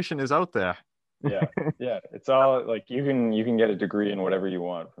information is out there. Yeah. It's all like you can get a degree in whatever you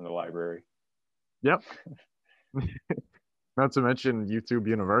want from the library. Yep. Not to mention YouTube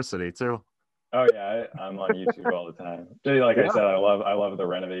University too. Oh yeah, I'm on YouTube all the time. Like I said, I love the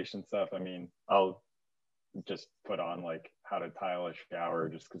renovation stuff. I mean, I'll just put on like how to tile a shower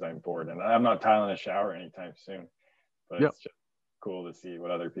just because I'm bored, and I'm not tiling a shower anytime soon. But it's just cool to see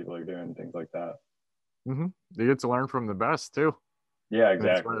what other people are doing, things like that. Mm-hmm. You get to learn from the best too. Yeah,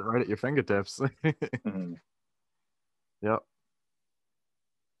 exactly. It's right at your fingertips. Mm-hmm. Yep.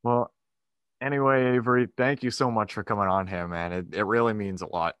 Well, anyway, Avery, thank you so much for coming on here, man. It really means a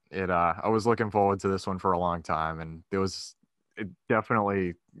lot. I was looking forward to this one for a long time, and there was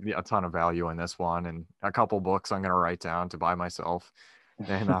definitely a ton of value in this one, and a couple books I'm gonna write down to buy myself.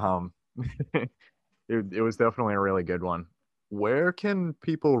 And it was definitely a really good one. Where can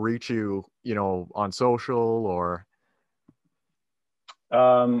people reach you, on social or?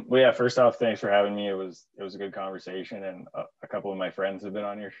 Well, yeah, first off, thanks for having me. It was a good conversation, and a couple of my friends have been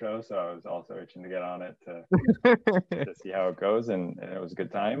on your show, so I was also itching to get on it to see how it goes, and it was a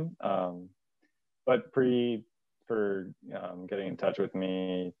good time. But for getting in touch with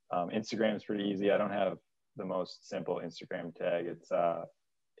me, Instagram is pretty easy. I don't have the most simple Instagram tag. It's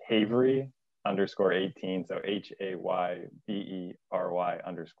Avery _18, so HAYBERY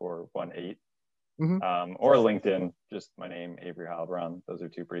 _18. Mm-hmm. Or LinkedIn, just my name, Avery Heilbron. Those are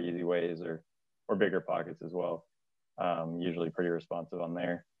two pretty easy ways, or Bigger Pockets as well. Usually pretty responsive on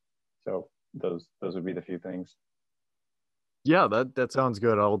there. So those would be the few things. Yeah, that sounds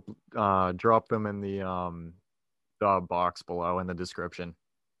good. I'll drop them in the box below in the description.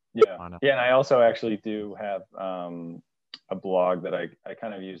 Yeah, and I also actually do have a blog that I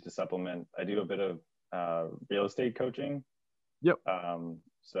kind of use to supplement. I do a bit of real estate coaching. Yep.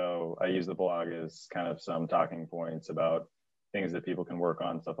 So I use the blog as kind of some talking points about things that people can work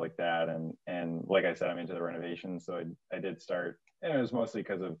on, stuff like that. And like I said, I'm into the renovations. So I did start, and it was mostly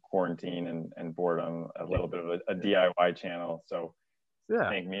because of quarantine and boredom, a little bit of a DIY channel. So yeah, I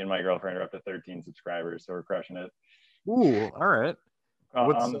think me and my girlfriend are up to 13 subscribers. So we're crushing it. Ooh, all right.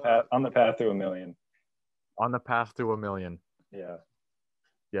 On the path to 1 million. On the path to 1 million. Yeah.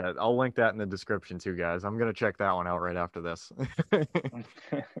 Yeah, I'll link that in the description too, guys. I'm gonna check that one out right after this.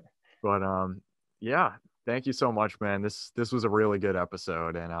 But yeah, thank you so much, man. This was a really good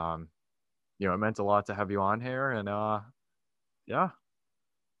episode, and it meant a lot to have you on here, and yeah,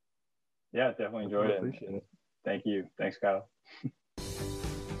 definitely enjoyed it. Appreciate it. Thank you. Thanks, Kyle.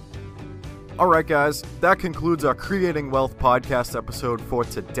 All right, guys, that concludes our Creating Wealth podcast episode for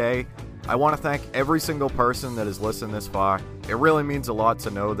today. I want to thank every single person that has listened this far. It really means a lot to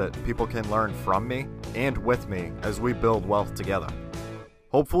know that people can learn from me and with me as we build wealth together.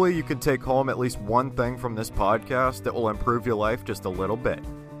 Hopefully you can take home at least one thing from this podcast that will improve your life just a little bit.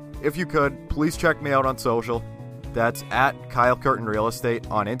 If you could, please check me out on social. That's at Kyle Curtin Real Estate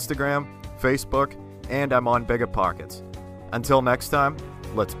on Instagram, Facebook, and I'm on Bigger Pockets. Until next time,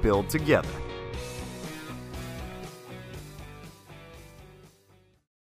 let's build together.